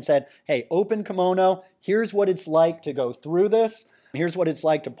came in and said, hey, open kimono, here's what it's like to go through this. Here's what it's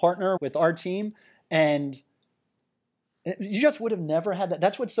like to partner with our team. And you just would have never had that.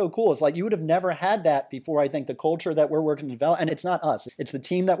 That's what's so cool. It's like you would have never had that before. I think the culture that we're working to develop, and it's not us. It's the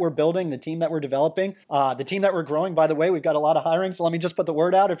team that we're building, the team that we're developing, the team that we're growing. By the way, we've got a lot of hiring. So let me just put the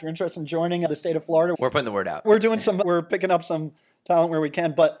word out. If you're interested in joining the state of Florida, We're putting the word out. We're picking up some talent where we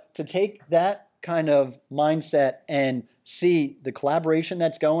can. But to take that kind of mindset and see the collaboration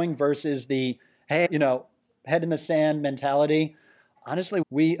that's going versus the, hey, head in the sand mentality, honestly,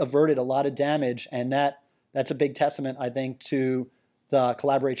 we averted a lot of damage, and that's a big testament, I think, to the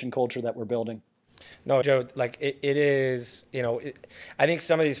collaboration culture that we're building. No, Joe, it is, I think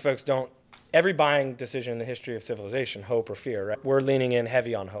some of these folks don't, every buying decision in the history of civilization, hope or fear, right? We're leaning in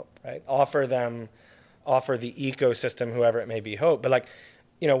heavy on hope, right? Offer the ecosystem, whoever it may be, hope. But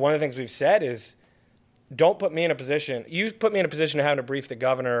one of the things we've said is, don't put me in a position, you put me in a position of having to brief the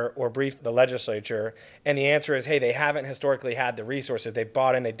governor or brief the legislature, and the answer is, hey, they haven't historically had the resources, they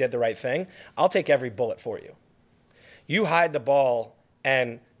bought in, they did the right thing. I'll take every bullet for you. You hide the ball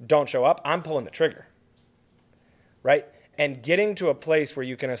and don't show up, I'm pulling the trigger, right? And getting to a place where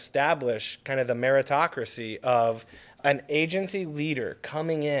you can establish kind of the meritocracy of an agency leader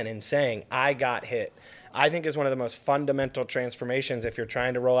coming in and saying, I got hit, I think is one of the most fundamental transformations if you're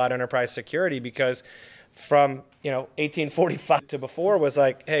trying to roll out enterprise security, because from 1845 to before was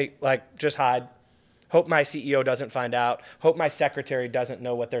hey, just hide. Hope my CEO doesn't find out. Hope my secretary doesn't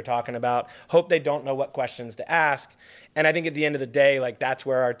know what they're talking about. Hope they don't know what questions to ask. And I think at the end of the day, that's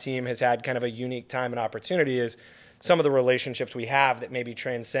where our team has had kind of a unique time and opportunity, is some of the relationships we have that maybe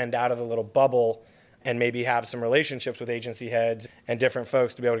transcend out of the little bubble and maybe have some relationships with agency heads and different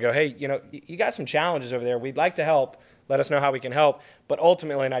folks to be able to go, hey, you got some challenges over there. We'd like to help. Let us know how we can help. But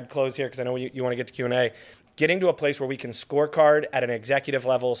ultimately, and I'd close here because I know you want to get to Q&A, getting to a place where we can scorecard at an executive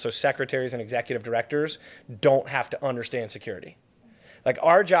level so secretaries and executive directors don't have to understand security.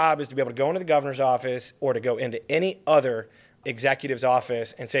 Our job is to be able to go into the governor's office or to go into any other executive's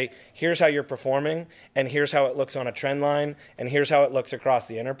office and say, here's how you're performing, and here's how it looks on a trend line, and here's how it looks across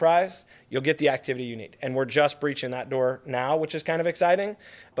the enterprise. You'll get the activity you need. And we're just breaching that door now, which is kind of exciting.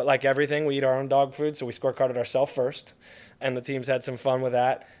 But like everything, we eat our own dog food, so we scorecarded ourselves first, and the team's had some fun with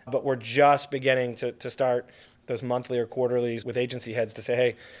that. But we're just beginning to start those monthly or quarterlies with agency heads to say,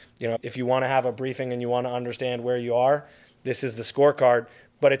 hey, if you want to have a briefing and you want to understand where you are, this is the scorecard.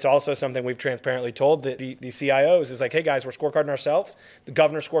 But it's also something we've transparently told the CIOs is hey guys, we're scorecarding ourselves. The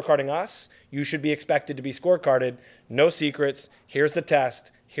governor's scorecarding us. You should be expected to be scorecarded. No secrets. Here's the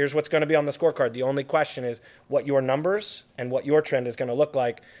test. Here's what's going to be on the scorecard. The only question is what your numbers and what your trend is going to look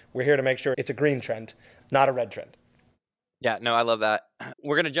like. We're here to make sure it's a green trend, not a red trend. Yeah, no, I love that.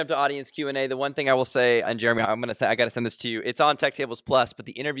 We're going to jump to audience Q&A. The one thing I will say, and Jeremy, I'm going to say, I got to send this to you. It's on Tech Tables Plus, but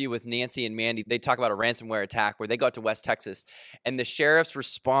the interview with Nancy and Mandy, they talk about a ransomware attack where they go out to West Texas, and the sheriff's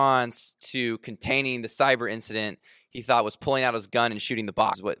response to containing the cyber incident, he thought was pulling out his gun and shooting the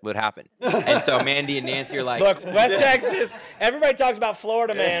box. What happened? And so Mandy and Nancy are like, look, West Texas, everybody talks about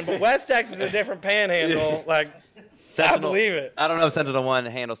Florida, man, but West Texas is a different panhandle. I believe it. I don't know if SentinelOne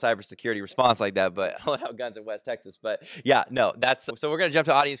handles cybersecurity response like that, but pulling out guns in West Texas. But yeah, no, so we're going to jump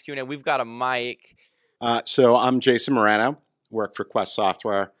to audience Q&A. We've got a mic. So I'm Jason Morano, work for Quest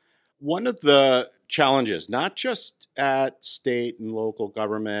Software. One of the challenges, not just at state and local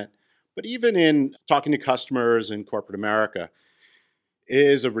government, but even in talking to customers in corporate America,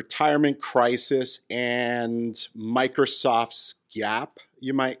 is a retirement crisis and Microsoft's gap,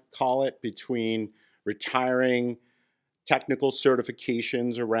 you might call it, between retiring technical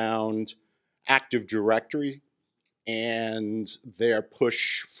certifications around Active Directory and their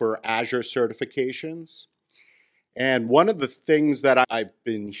push for Azure certifications. And one of the things that I've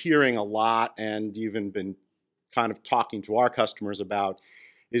been hearing a lot and even been kind of talking to our customers about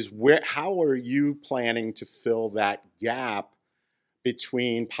is how are you planning to fill that gap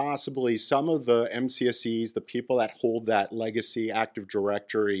between possibly some of the MCSEs, the people that hold that legacy Active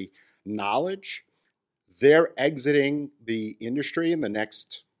Directory knowledge. They're exiting the industry in the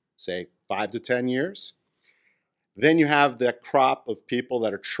next, say, 5 to 10 years. Then you have the crop of people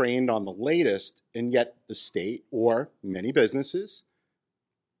that are trained on the latest, and yet the state or many businesses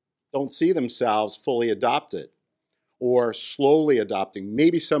don't see themselves fully adopted or slowly adopting.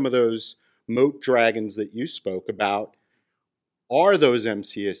 Maybe some of those moat dragons that you spoke about are those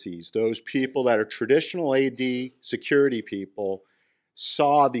MCSEs, those people that are traditional AD security people,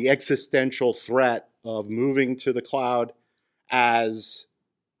 saw the existential threat of moving to the cloud as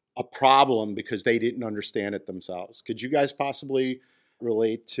a problem because they didn't understand it themselves. Could you guys possibly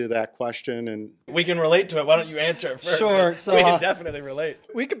relate to that question? And we can relate to it. Why don't you answer it first? Sure. So, we can definitely relate.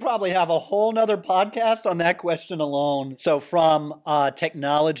 We could probably have a whole nother podcast on that question alone. So from a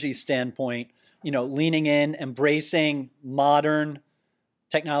technology standpoint, leaning in, embracing modern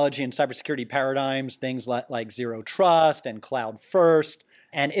technology and cybersecurity paradigms, things like zero trust and cloud first.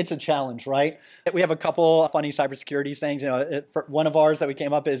 And it's a challenge, right? We have a couple funny cybersecurity sayings. One of ours that we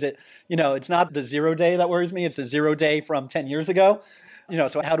came up is it's not the 0 day that worries me. It's the 0 day from 10 years ago.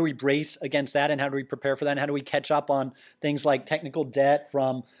 So how do we brace against that, and how do we prepare for that, and how do we catch up on things like technical debt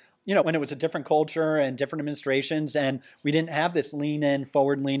from, when it was a different culture and different administrations, and we didn't have this lean in,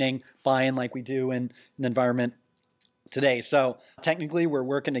 forward leaning buy-in like we do in the environment today. So technically we're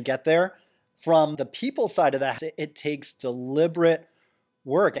working to get there. From the people side of that, it takes deliberate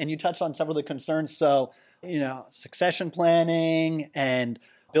work. And you touched on several of the concerns. So, succession planning and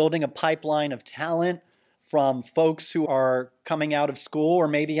building a pipeline of talent from folks who are coming out of school or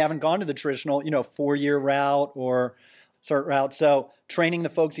maybe haven't gone to the traditional, 4-year route or cert route. So training the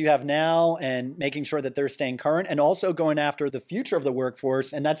folks you have now and making sure that they're staying current, and also going after the future of the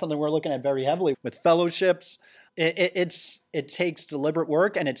workforce. And that's something we're looking at very heavily with fellowships. It takes deliberate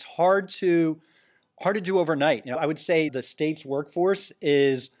work, and it's hard to do overnight. I would say the state's workforce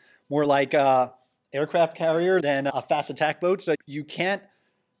is more like a aircraft carrier than a fast attack boat. So you can't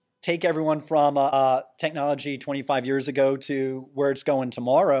take everyone from technology 25 years ago to where it's going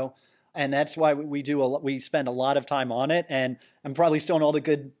tomorrow. And that's why we spend a lot of time on it. And I'm probably still in all the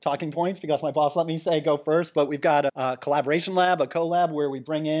good talking points because my boss let me say go first. But we've got a collaboration lab, a collab, where we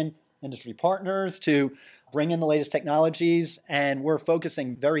bring in industry partners to bring in the latest technologies. And we're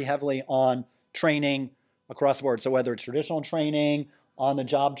focusing very heavily on training across the board. So whether it's traditional training,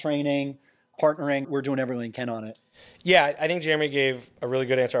 on-the-job training, partnering, we're doing everything we can on it. Yeah, I think Jeremy gave a really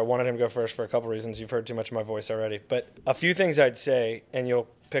good answer. I wanted him to go first for a couple reasons. You've heard too much of my voice already. But a few things I'd say, and you'll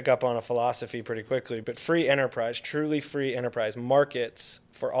pick up on a philosophy pretty quickly, but free enterprise, truly free enterprise, markets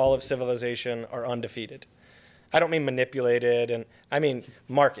for all of civilization are undefeated. I don't mean manipulated, and I mean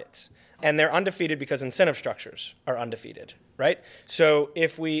markets. And they're undefeated because incentive structures are undefeated, right? So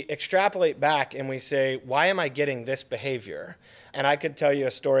if we extrapolate back and we say, why am I getting this behavior? And I could tell you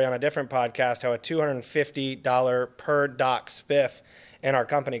a story on a different podcast how a $250 per doc spiff in our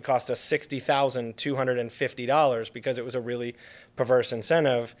company cost us $60,250 because it was a really perverse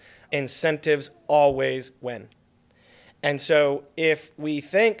incentive. Incentives always win. And so if we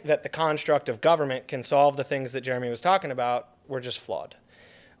think that the construct of government can solve the things that Jeremy was talking about, we're just flawed.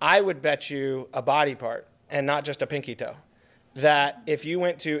 I would bet you a body part, and not just a pinky toe, that if you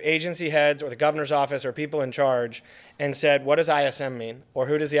went to agency heads or the governor's office or people in charge and said, what does ISM mean? Or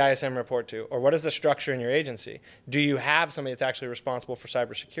who does the ISM report to? Or what is the structure in your agency? Do you have somebody that's actually responsible for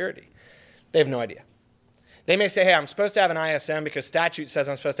cybersecurity? They have no idea. They may say, hey, I'm supposed to have an ISM because statute says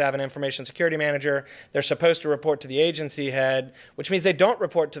I'm supposed to have an information security manager. They're supposed to report to the agency head, which means they don't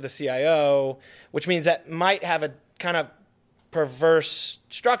report to the CIO, which means that might have a kind of perverse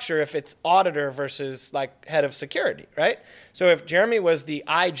structure if it's auditor versus like head of security, right? So if Jeremy was the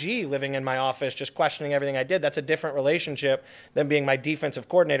IG living in my office just questioning everything I did, that's a different relationship than being my defensive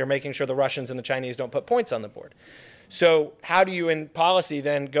coordinator making sure the Russians and the Chinese don't put points on the board. So how do you in policy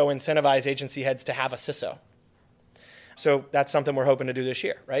then go incentivize agency heads to have a CISO? So that's something we're hoping to do this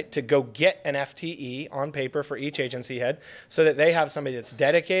year, right? To go get an FTE on paper for each agency head so that they have somebody that's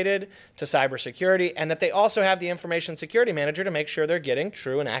dedicated to cybersecurity and that they also have the information security manager to make sure they're getting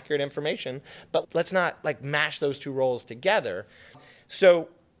true and accurate information. But let's not like mash those two roles together. So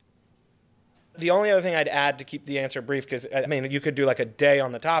The only other thing I'd add to keep the answer brief, because I mean, you could do like a day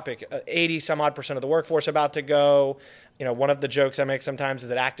on the topic, 80 some odd % of the workforce about to go. One of the jokes I make sometimes is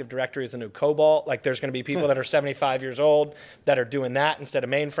that Active Directory is the new COBOL. Like there's going to be people that are 75 years old that are doing that instead of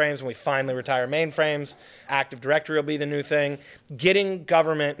mainframes. When we finally retire mainframes, Active Directory will be the new thing. Getting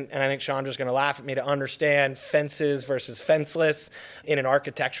government, and I think Chandra's going to laugh at me, to understand fences versus fenceless in an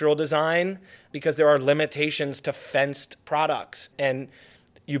architectural design, because there are limitations to fenced products. And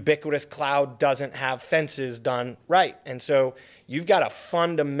ubiquitous cloud doesn't have fences done right. And so you've got a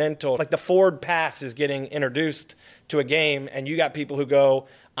fundamental, like the forward pass is getting introduced to a game, and you got people who go,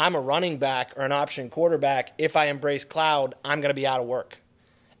 I'm a running back or an option quarterback. If I embrace cloud, I'm going to be out of work.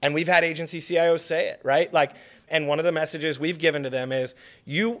 And we've had agency CIOs say it, right? And one of the messages we've given to them is,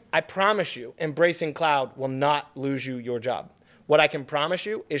 I promise you, embracing cloud will not lose you your job. What I can promise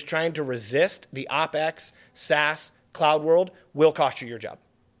you is trying to resist the OpEx, SaaS, cloud world will cost you your job.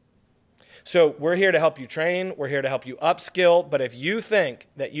 So we're here to help you train. We're here to help you upskill. But if you think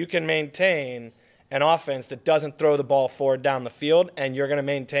that you can maintain an offense that doesn't throw the ball forward down the field, and you're going to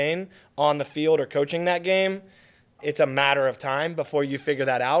maintain on the field or coaching that game, it's a matter of time before you figure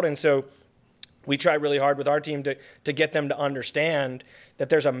that out. And so we try really hard with our team to get them to understand that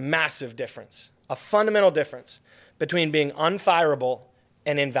there's a massive difference, a fundamental difference between being unfireable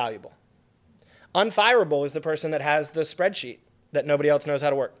and invaluable. Unfireable is the person that has the spreadsheet that nobody else knows how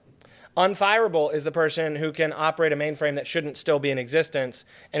to work. Unfireable is the person who can operate a mainframe that shouldn't still be in existence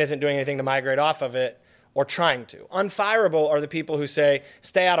and isn't doing anything to migrate off of it or trying to. Unfireable are the people who say,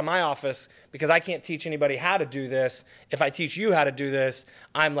 stay out of my office because I can't teach anybody how to do this. If I teach you how to do this,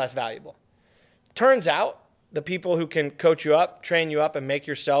 I'm less valuable. Turns out the people who can coach you up, train you up, and make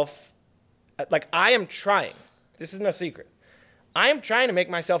yourself, like I am trying, this is no secret, I am trying to make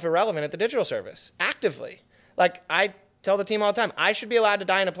myself irrelevant at the digital service, actively. Like I tell the team all the time, I should be allowed to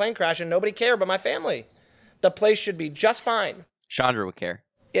die in a plane crash and nobody care but my family. The place should be just fine. Chandra would care.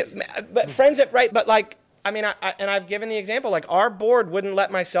 But friends, right? But like, I mean, and I've given the example, like our board wouldn't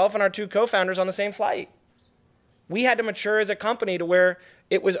let myself and our two co-founders on the same flight. We had to mature as a company to where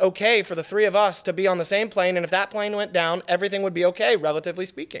it was okay for the three of us to be on the same plane, and if that plane went down, everything would be okay, relatively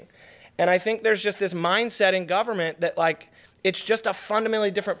speaking. And I think there's just this mindset in government that like, it's just a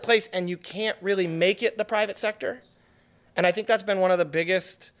fundamentally different place, and you can't really make it the private sector. And I think that's been one of the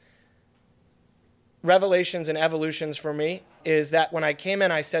biggest revelations and evolutions for me, is that when I came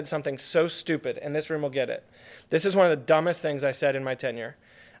in, I said something so stupid, and this room will get it. This is one of the dumbest things I said in my tenure.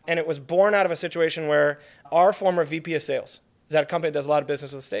 And it was born out of a situation where our former VP of sales is at a company that does a lot of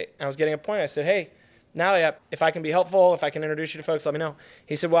business with the state. And I was getting a point. I said, hey, Nalia, if I can be helpful, if I can introduce you to folks, let me know.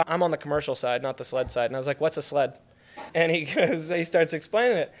 He said, well, I'm on the commercial side, not the sled side. And I was like, what's a sled? And he starts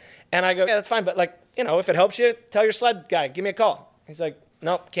explaining it. And I go, yeah, that's fine. But like, if it helps you, tell your sled guy, give me a call. He's like,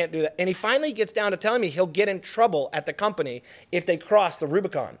 nope, can't do that. And he finally gets down to telling me he'll get in trouble at the company if they cross the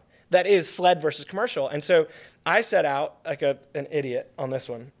Rubicon. That is sled versus commercial. And so I set out like an idiot on this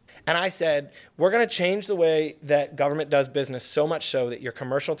one. And I said, we're going to change the way that government does business so much so that your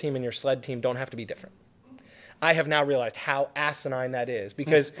commercial team and your sled team don't have to be different. I have now realized how asinine that is,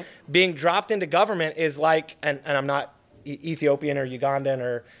 because being dropped into government is like, and I'm not Ethiopian or Ugandan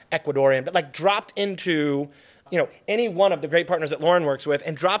or Ecuadorian, but like dropped into any one of the great partners that Lauren works with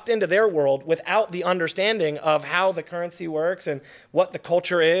and dropped into their world without the understanding of how the currency works and what the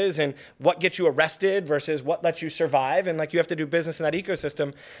culture is and what gets you arrested versus what lets you survive. And like you have to do business in that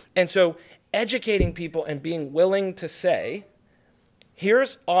ecosystem. And so educating people and being willing to say,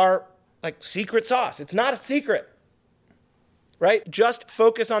 here's our like secret sauce. It's not a secret, right? Just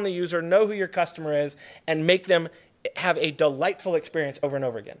focus on the user, know who your customer is, and make them have a delightful experience over and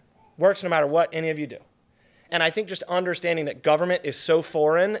over again. Works no matter what any of you do. And I think just understanding that government is so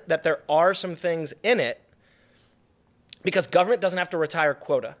foreign that there are some things in it, because government doesn't have to retire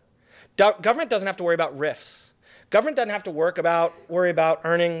quota. Government doesn't have to worry about RIFs. Government doesn't have to worry about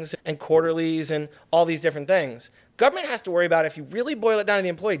earnings and quarterlies and all these different things. Government has to worry about, if you really boil it down to the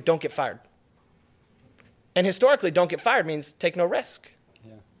employee, don't get fired. And historically, don't get fired means take no risk.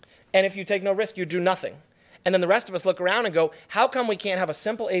 Yeah. And if you take no risk, you do nothing. And then the rest of us look around and go, how come we can't have a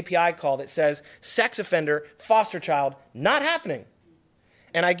simple API call that says sex offender, foster child, not happening?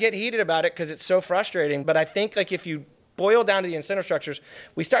 And I get heated about it because it's so frustrating. But I think like if you boil down to the incentive structures,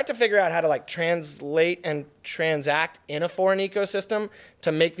 we start to figure out how to like translate and transact in a foreign ecosystem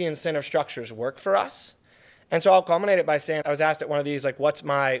to make the incentive structures work for us. And so I'll culminate it by saying, I was asked at one of these, like, what do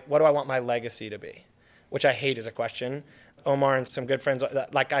I want my legacy to be? Which I hate as a question. Omar and some good friends,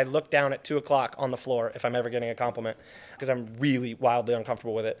 like I look down at 2:00 on the floor if I'm ever getting a compliment because I'm really wildly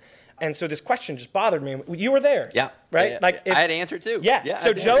uncomfortable with it. And so this question just bothered me. You were there. Yeah. Right? Yeah. Like I had to answer too. Yeah.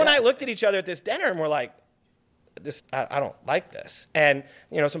 So Joe and I looked at each other at this dinner and we're like, I don't like this. And,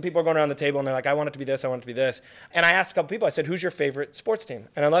 some people are going around the table and they're like, I want it to be this, I want it to be this. And I asked a couple people, I said, who's your favorite sports team?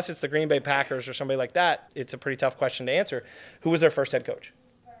 And unless it's the Green Bay Packers or somebody like that, it's a pretty tough question to answer. Who was their first head coach?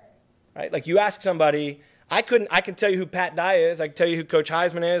 Right? Like you ask somebody, I can tell you who Pat Dye is. I can tell you who Coach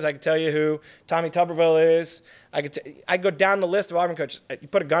Heisman is. I can tell you who Tommy Tuberville is. I go down the list of Auburn coaches. You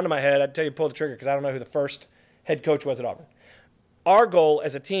put a gun to my head, I'd tell you pull the trigger because I don't know who the first head coach was at Auburn. Our goal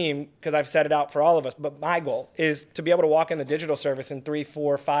as a team, because I've set it out for all of us, but my goal is to be able to walk in the digital service in 3,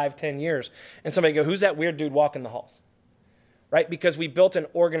 4, 5, 10 years and somebody go, who's that weird dude walking the halls? Right? Because we built an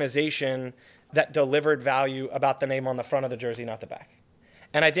organization that delivered value about the name on the front of the jersey, not the back.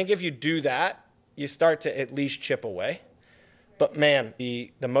 And I think if you do that, you start to at least chip away. But man,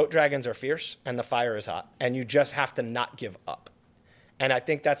 the moat dragons are fierce and the fire is hot. And you just have to not give up. And I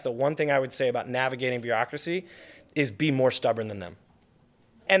think that's the one thing I would say about navigating bureaucracy is be more stubborn than them.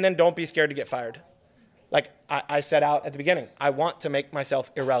 And then don't be scared to get fired. Like I set out at the beginning, I want to make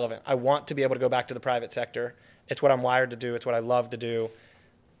myself irrelevant. I want to be able to go back to the private sector. It's what I'm wired to do. It's what I love to do.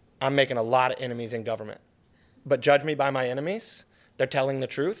 I'm making a lot of enemies in government. But judge me by my enemies. They're telling the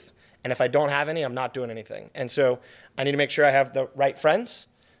truth. And if I don't have any, I'm not doing anything. And so I need to make sure I have the right friends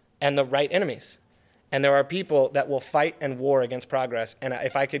and the right enemies. And there are people that will fight and war against progress. And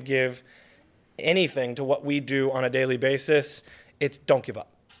if I could give anything to what we do on a daily basis, it's don't give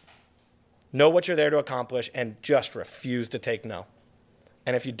up. Know what you're there to accomplish and just refuse to take no.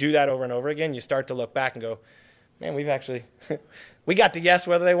 And if you do that over and over again, you start to look back and go, man, we've actually, we got the yes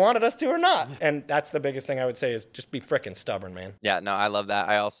whether they wanted us to or not. And that's the biggest thing I would say is just be frickin' stubborn, man. Yeah, no, I love that.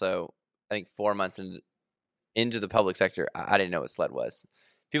 I think 4 months into the public sector, I didn't know what SLED was.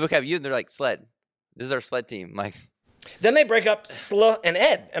 People kept using, they're like, SLED, this is our SLED team. I'm like, then they break up SL and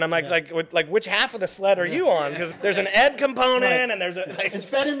Ed, and I'm like, which half of the sled are you on? Because there's an Ed component, and there's a is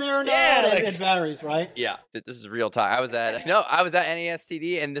Fed in there or not? It varies, right? Yeah, this is real talk. I was at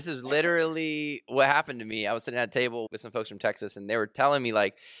NASTD, and this is literally what happened to me. I was sitting at a table with some folks from Texas, and they were telling me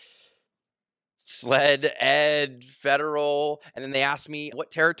like SLED, Ed, federal, and then they asked me what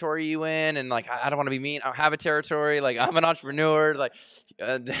territory are you in, and like I don't want to be mean. I don't have a territory. Like I'm an entrepreneur. Like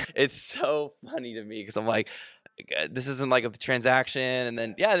it's so funny to me because I'm like, this isn't like a transaction. And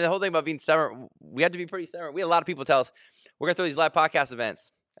then, the whole thing about being stubborn, we had to be pretty stubborn. We had a lot of people tell us, we're going to throw these live podcast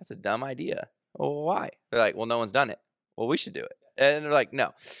events. That's a dumb idea. Well, why? They're like, well, no one's done it. Well, we should do it. And they're like,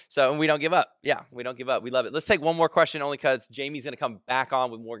 no. So we don't give up. Yeah, we don't give up. We love it. Let's take one more question only because Jamie's going to come back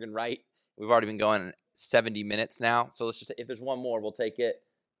on with Morgan Wright. We've already been going 70 minutes now. So let's just, if there's one more, we'll take it.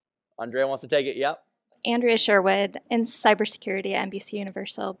 Andrea wants to take it. Yep. Andrea Sherwood in cybersecurity at NBC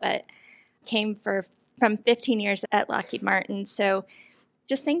Universal, but came from 15 years at Lockheed Martin. So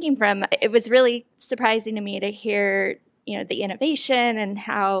just thinking it was really surprising to me to hear, the innovation and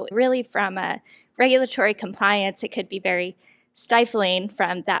how really from a regulatory compliance, it could be very stifling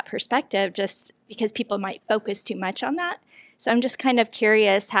from that perspective, just because people might focus too much on that. So I'm just kind of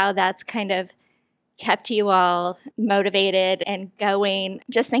curious how that's kind of kept you all motivated and going.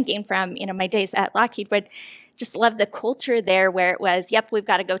 Just thinking from, my days at Lockheed, would just love the culture there where it was, yep, we've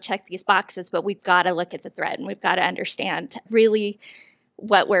got to go check these boxes, but we've got to look at the threat and we've got to understand really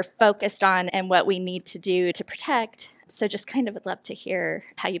what we're focused on and what we need to do to protect. So just kind of would love to hear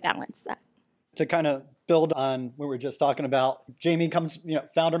how you balance that. To kind of build on what we were just talking about, Jamie comes,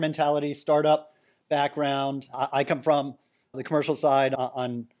 founder mentality, startup background. I come from the commercial side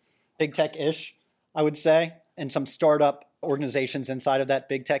on big tech-ish, I would say, and some startup organizations inside of that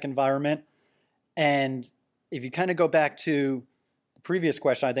big tech environment. And if you kind of go back to the previous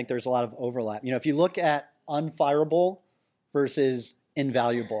question, I think there's a lot of overlap. If you look at unfireable versus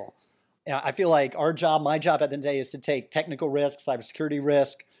invaluable, I feel like my job at the end of the day is to take technical risk, cybersecurity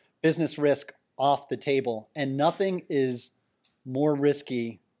risk, business risk off the table. And nothing is more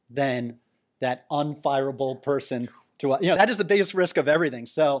risky than that unfireable person. That is the biggest risk of everything.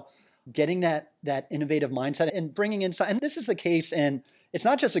 So getting that innovative mindset and bringing in, and this is the case in, it's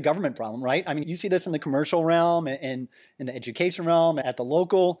not just a government problem, right? I mean, you see this in the commercial realm, and in the education realm, at the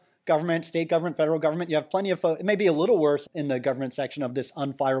local government, state government, federal government. You have plenty of folks. It may be a little worse in the government section of this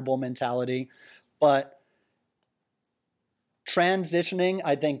unfireable mentality, but transitioning,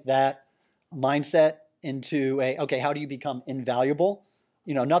 I think, that mindset into okay, how do you become invaluable?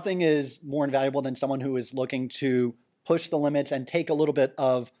 Nothing is more invaluable than someone who is looking to push the limits and take a little bit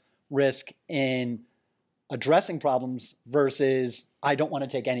of risk in addressing problems versus I don't want to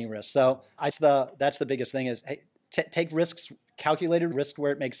take any risk. So that's the biggest thing is, hey, take risks, calculated risk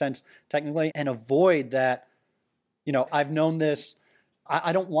where it makes sense technically, and avoid that. I've known this.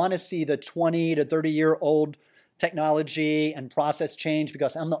 I don't want to see the 20 to 30-year-old technology and process change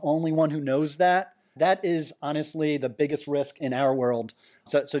because I'm the only one who knows that. That is honestly the biggest risk in our world.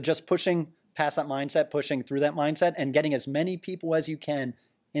 So just pushing past that mindset, pushing through that mindset, and getting as many people as you can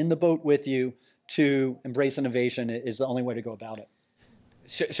in the boat with you to embrace innovation is the only way to go about it.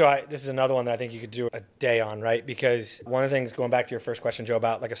 So this is another one that I think you could do a day on, right? Because one of the things, going back to your first question, Joe,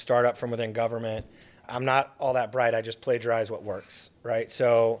 about like a startup from within government, I'm not all that bright. I just plagiarize what works, right?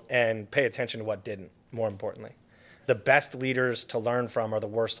 So, and pay attention to what didn't, more importantly. The best leaders to learn from are the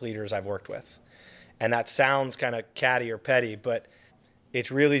worst leaders I've worked with. And that sounds kind of catty or petty, but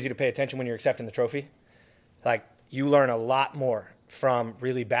it's real easy to pay attention when you're accepting the trophy. Like, you learn a lot more from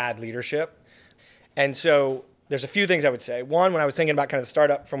really bad leadership. And so there's a few things I would say. One, when I was thinking about kind of the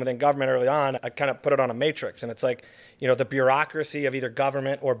startup from within government early on, I kind of put it on a matrix. And it's like, the bureaucracy of either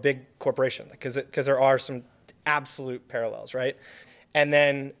government or big corporation, because there are some absolute parallels, right? And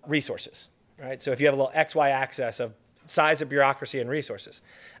then resources, right? So if you have a little XY axis of size of bureaucracy and resources,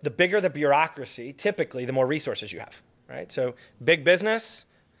 the bigger the bureaucracy, typically, the more resources you have, right? So big business,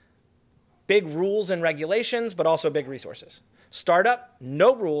 big rules and regulations, but also big resources. Startup,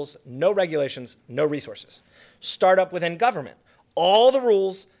 no rules, no regulations, no resources. Startup within government, all the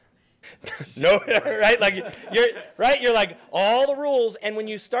rules, no, right? Like you're like all the rules, and when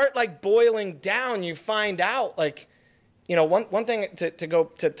you start like boiling down, you find out like, one thing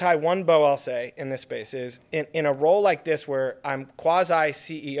to tie one bow, I'll say in this space is in a role like this where I'm quasi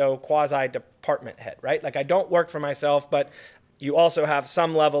CEO, quasi department head, right? Like I don't work for myself, but you also have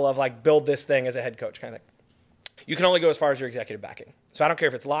some level of like build this thing as a head coach kind of thing. You can only go as far as your executive backing. So I don't care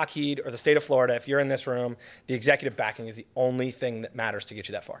if it's Lockheed or the state of Florida. If you're in this room, the executive backing is the only thing that matters to get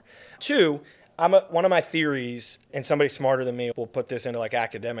you that far. Two, one of my theories, and somebody smarter than me will put this into like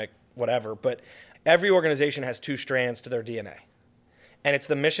academic whatever, but every organization has two strands to their DNA. And it's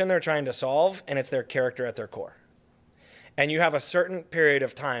the mission they're trying to solve, and it's their character at their core. And you have a certain period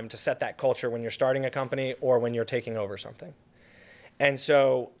of time to set that culture when you're starting a company or when you're taking over something. And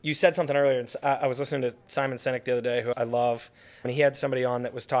so you said something earlier, and I was listening to Simon Sinek the other day, who I love, and he had somebody on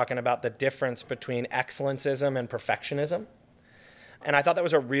that was talking about the difference between excellencism and perfectionism. And I thought that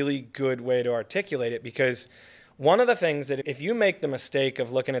was a really good way to articulate it, because one of the things that if you make the mistake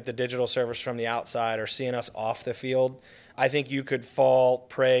of looking at the digital service from the outside or seeing us off the field, I think you could fall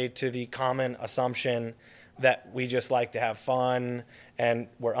prey to the common assumption that we just like to have fun and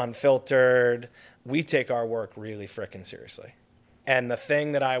we're unfiltered. We take our work really frickin' seriously. And the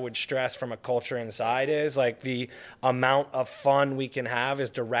thing that I would stress from a culture inside is like the amount of fun we can have is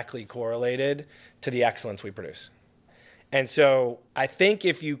directly correlated to the excellence we produce. And so I think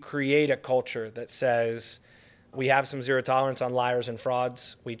if you create a culture that says we have some zero tolerance on liars and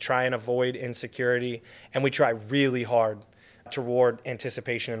frauds, we try and avoid insecurity, and we try really hard to reward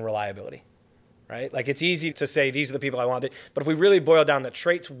anticipation and reliability, right? Like it's easy to say these are the people I want, but if we really boil down the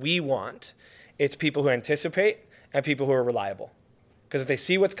traits we want, it's people who anticipate and people who are reliable. Because if they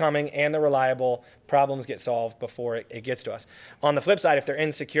see what's coming and they're reliable, problems get solved before it gets to us. On the flip side, if they're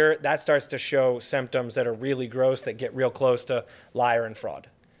insecure, that starts to show symptoms that are really gross that get real close to liar and fraud.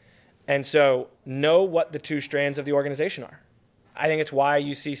 And so know what the two strands of the organization are. I think it's why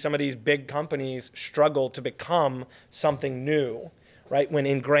you see some of these big companies struggle to become something new, right? When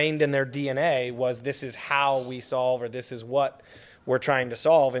ingrained in their DNA was this is how we solve, or this is what we're trying to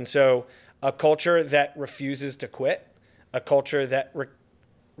solve. And so a culture that refuses to quit, a culture that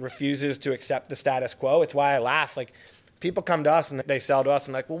refuses to accept the status quo. It's why I laugh. Like, people come to us and they sell to us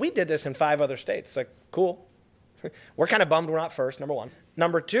and like, well, we did this in 5 other states. Like, cool. We're kind of bummed we're not first, number one.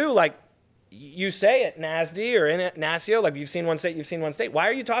 Number two, like, you say at NASD or in at NASIO, like, you've seen one state. Why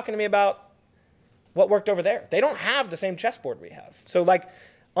are you talking to me about what worked over there? They don't have the same chessboard we have. So, like,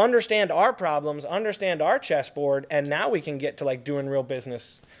 understand our problems, understand our chessboard, and now we can get to, like, doing real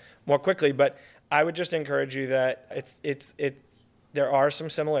business more quickly. But I would just encourage you that there are some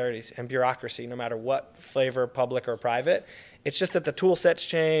similarities in bureaucracy, no matter what flavor, public or private. It's just that the tool sets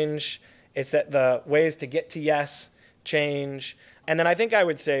change. It's that the ways to get to yes change. And then I think I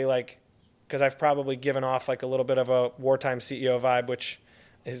would say, like, because I've probably given off like a little bit of a wartime CEO vibe, which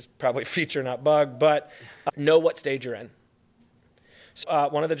is probably feature, not bug, but know what stage you're in. So,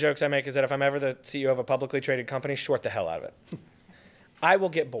 one of the jokes I make is that if I'm ever the CEO of a publicly traded company, short the hell out of it. I will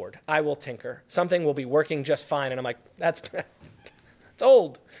get bored. I will tinker. Something will be working just fine. And I'm like, it's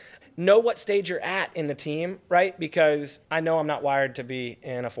old. Know what stage you're at in the team, right? Because I know I'm not wired to be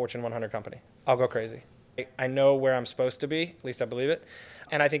in a Fortune 100 company. I'll go crazy. I know where I'm supposed to be, at least I believe it.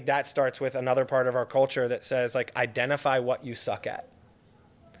 And I think that starts with another part of our culture that says, like, identify what you suck at.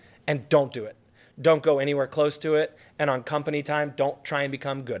 And don't do it. don't go anywhere close to it. And on company time, don't try and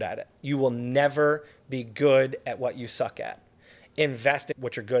become good at it. You will never be good at what you suck at. Invest in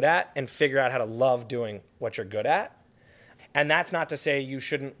what you're good at and figure out how to love doing what you're good at. And that's not to say you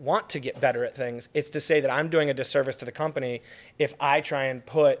shouldn't want to get better at things. It's to say that I'm doing a disservice to the company if I try and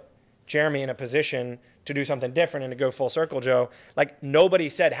put Jeremy in a position to do something different and to go full circle, Joe. Like, nobody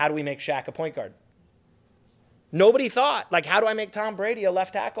said, how do we make Shaq a point guard? Nobody thought, like, how do I make Tom Brady a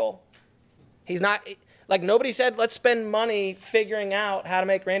left tackle? He's not, like, nobody said, let's spend money figuring out how to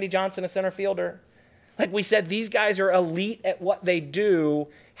make Randy Johnson a center fielder. Like, we said, these guys are elite at what they do,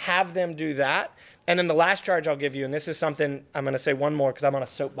 have them do that. And then the last charge I'll give you, and this is something, I'm going to say one more because I'm on a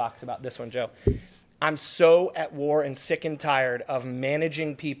soapbox about this one, Joe. I'm so at war and sick and tired of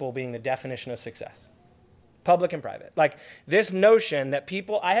managing people being the definition of success. Public and private. Like, this notion that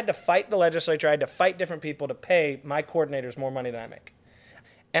people, I had to fight the legislature, I had to fight different people to pay my coordinators more money than I make.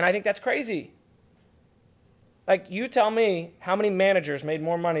 And I think that's crazy. Like, you tell me how many managers made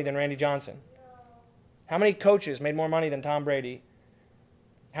more money than Randy Johnson? How many coaches made more money than Tom Brady?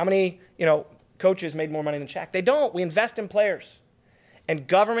 How many, coaches made more money than Shaq? They don't. We invest in players. And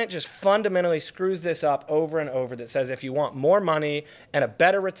government just fundamentally screws this up over and over, that says if you want more money and a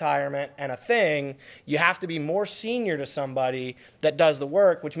better retirement and a thing, you have to be more senior to somebody that does the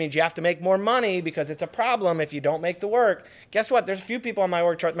work, which means you have to make more money because it's a problem if you don't make the work. Guess what? There's a few people on my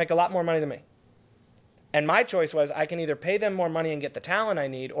org chart that make a lot more money than me. And my choice was, I can either pay them more money and get the talent I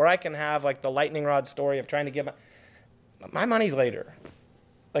need, or I can have like the lightning rod story of trying to get my money's later.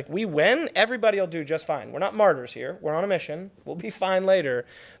 Like, we win, everybody will do just fine. We're not martyrs here. We're on a mission. We'll be fine later.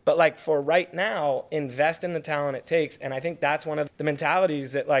 But, like, for right now, invest in the talent it takes. And I think that's one of the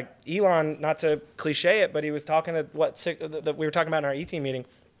mentalities that, like, Elon, not to cliche it, but he was talking to that we were talking about in our E-team meeting,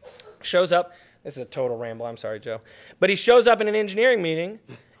 shows up. This is a total ramble. I'm sorry, Joe. But he shows up in an engineering meeting,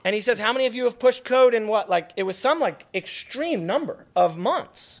 and he says, how many of you have pushed code in what? Like, it was some, like, extreme number of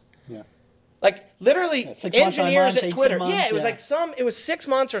months. Yeah. Like, literally, engineers at Twitter. It was like it was 6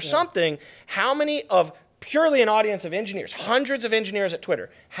 months or something. How many of, purely an audience of engineers, hundreds of engineers at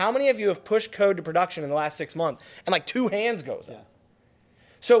Twitter, how many of you have pushed code to production in the last 6 months? And like 2 hands goes up.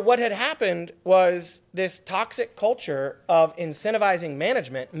 So what had happened was this toxic culture of incentivizing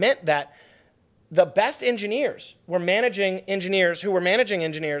management meant that the best engineers were managing engineers who were managing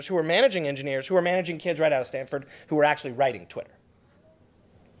engineers who were managing engineers who were managing kids right out of Stanford who were actually writing Twitter.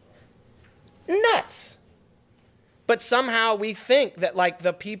 Nuts. But somehow we think that, like,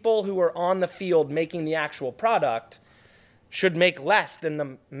 the people who are on the field making the actual product should make less than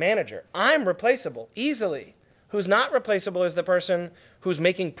the manager. I'm replaceable easily. Who's not replaceable is the person who's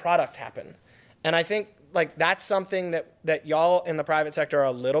making product happen. And I think, like, that's something that y'all in the private sector are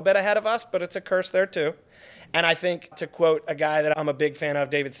a little bit ahead of us, but it's a curse there too. And I think, to quote a guy that I'm a big fan of,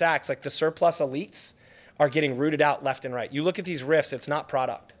 David Sachs, like, the surplus elites are getting rooted out left and right. You look at these riffs, it's not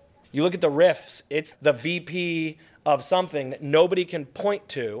product. You look at the riffs, it's the VP of something that nobody can point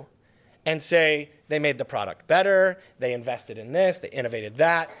to and say they made the product better, they invested in this, they innovated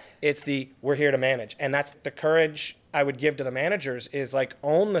that. It's we're here to manage. And that's the courage I would give to the managers, is like,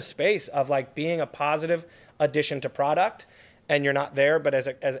 own the space of like being a positive addition to product. And you're not there, but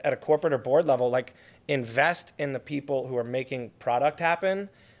at a corporate or board level, like, invest in the people who are making product happen,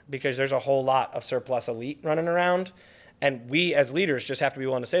 because there's a whole lot of surplus elite running around. And we as leaders just have to be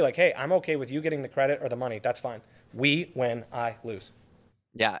willing to say, like, hey, I'm okay with you getting the credit or the money. That's fine. We win, I lose.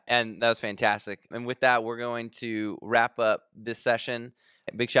 Yeah, and that was fantastic. And with that, we're going to wrap up this session.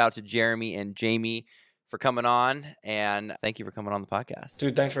 A big shout out to Jeremy and Jamie for coming on, and thank you for coming on the podcast.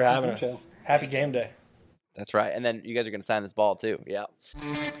 Dude, thanks for having us. Happy game day. That's right. And then you guys are going to sign this ball too. Yeah.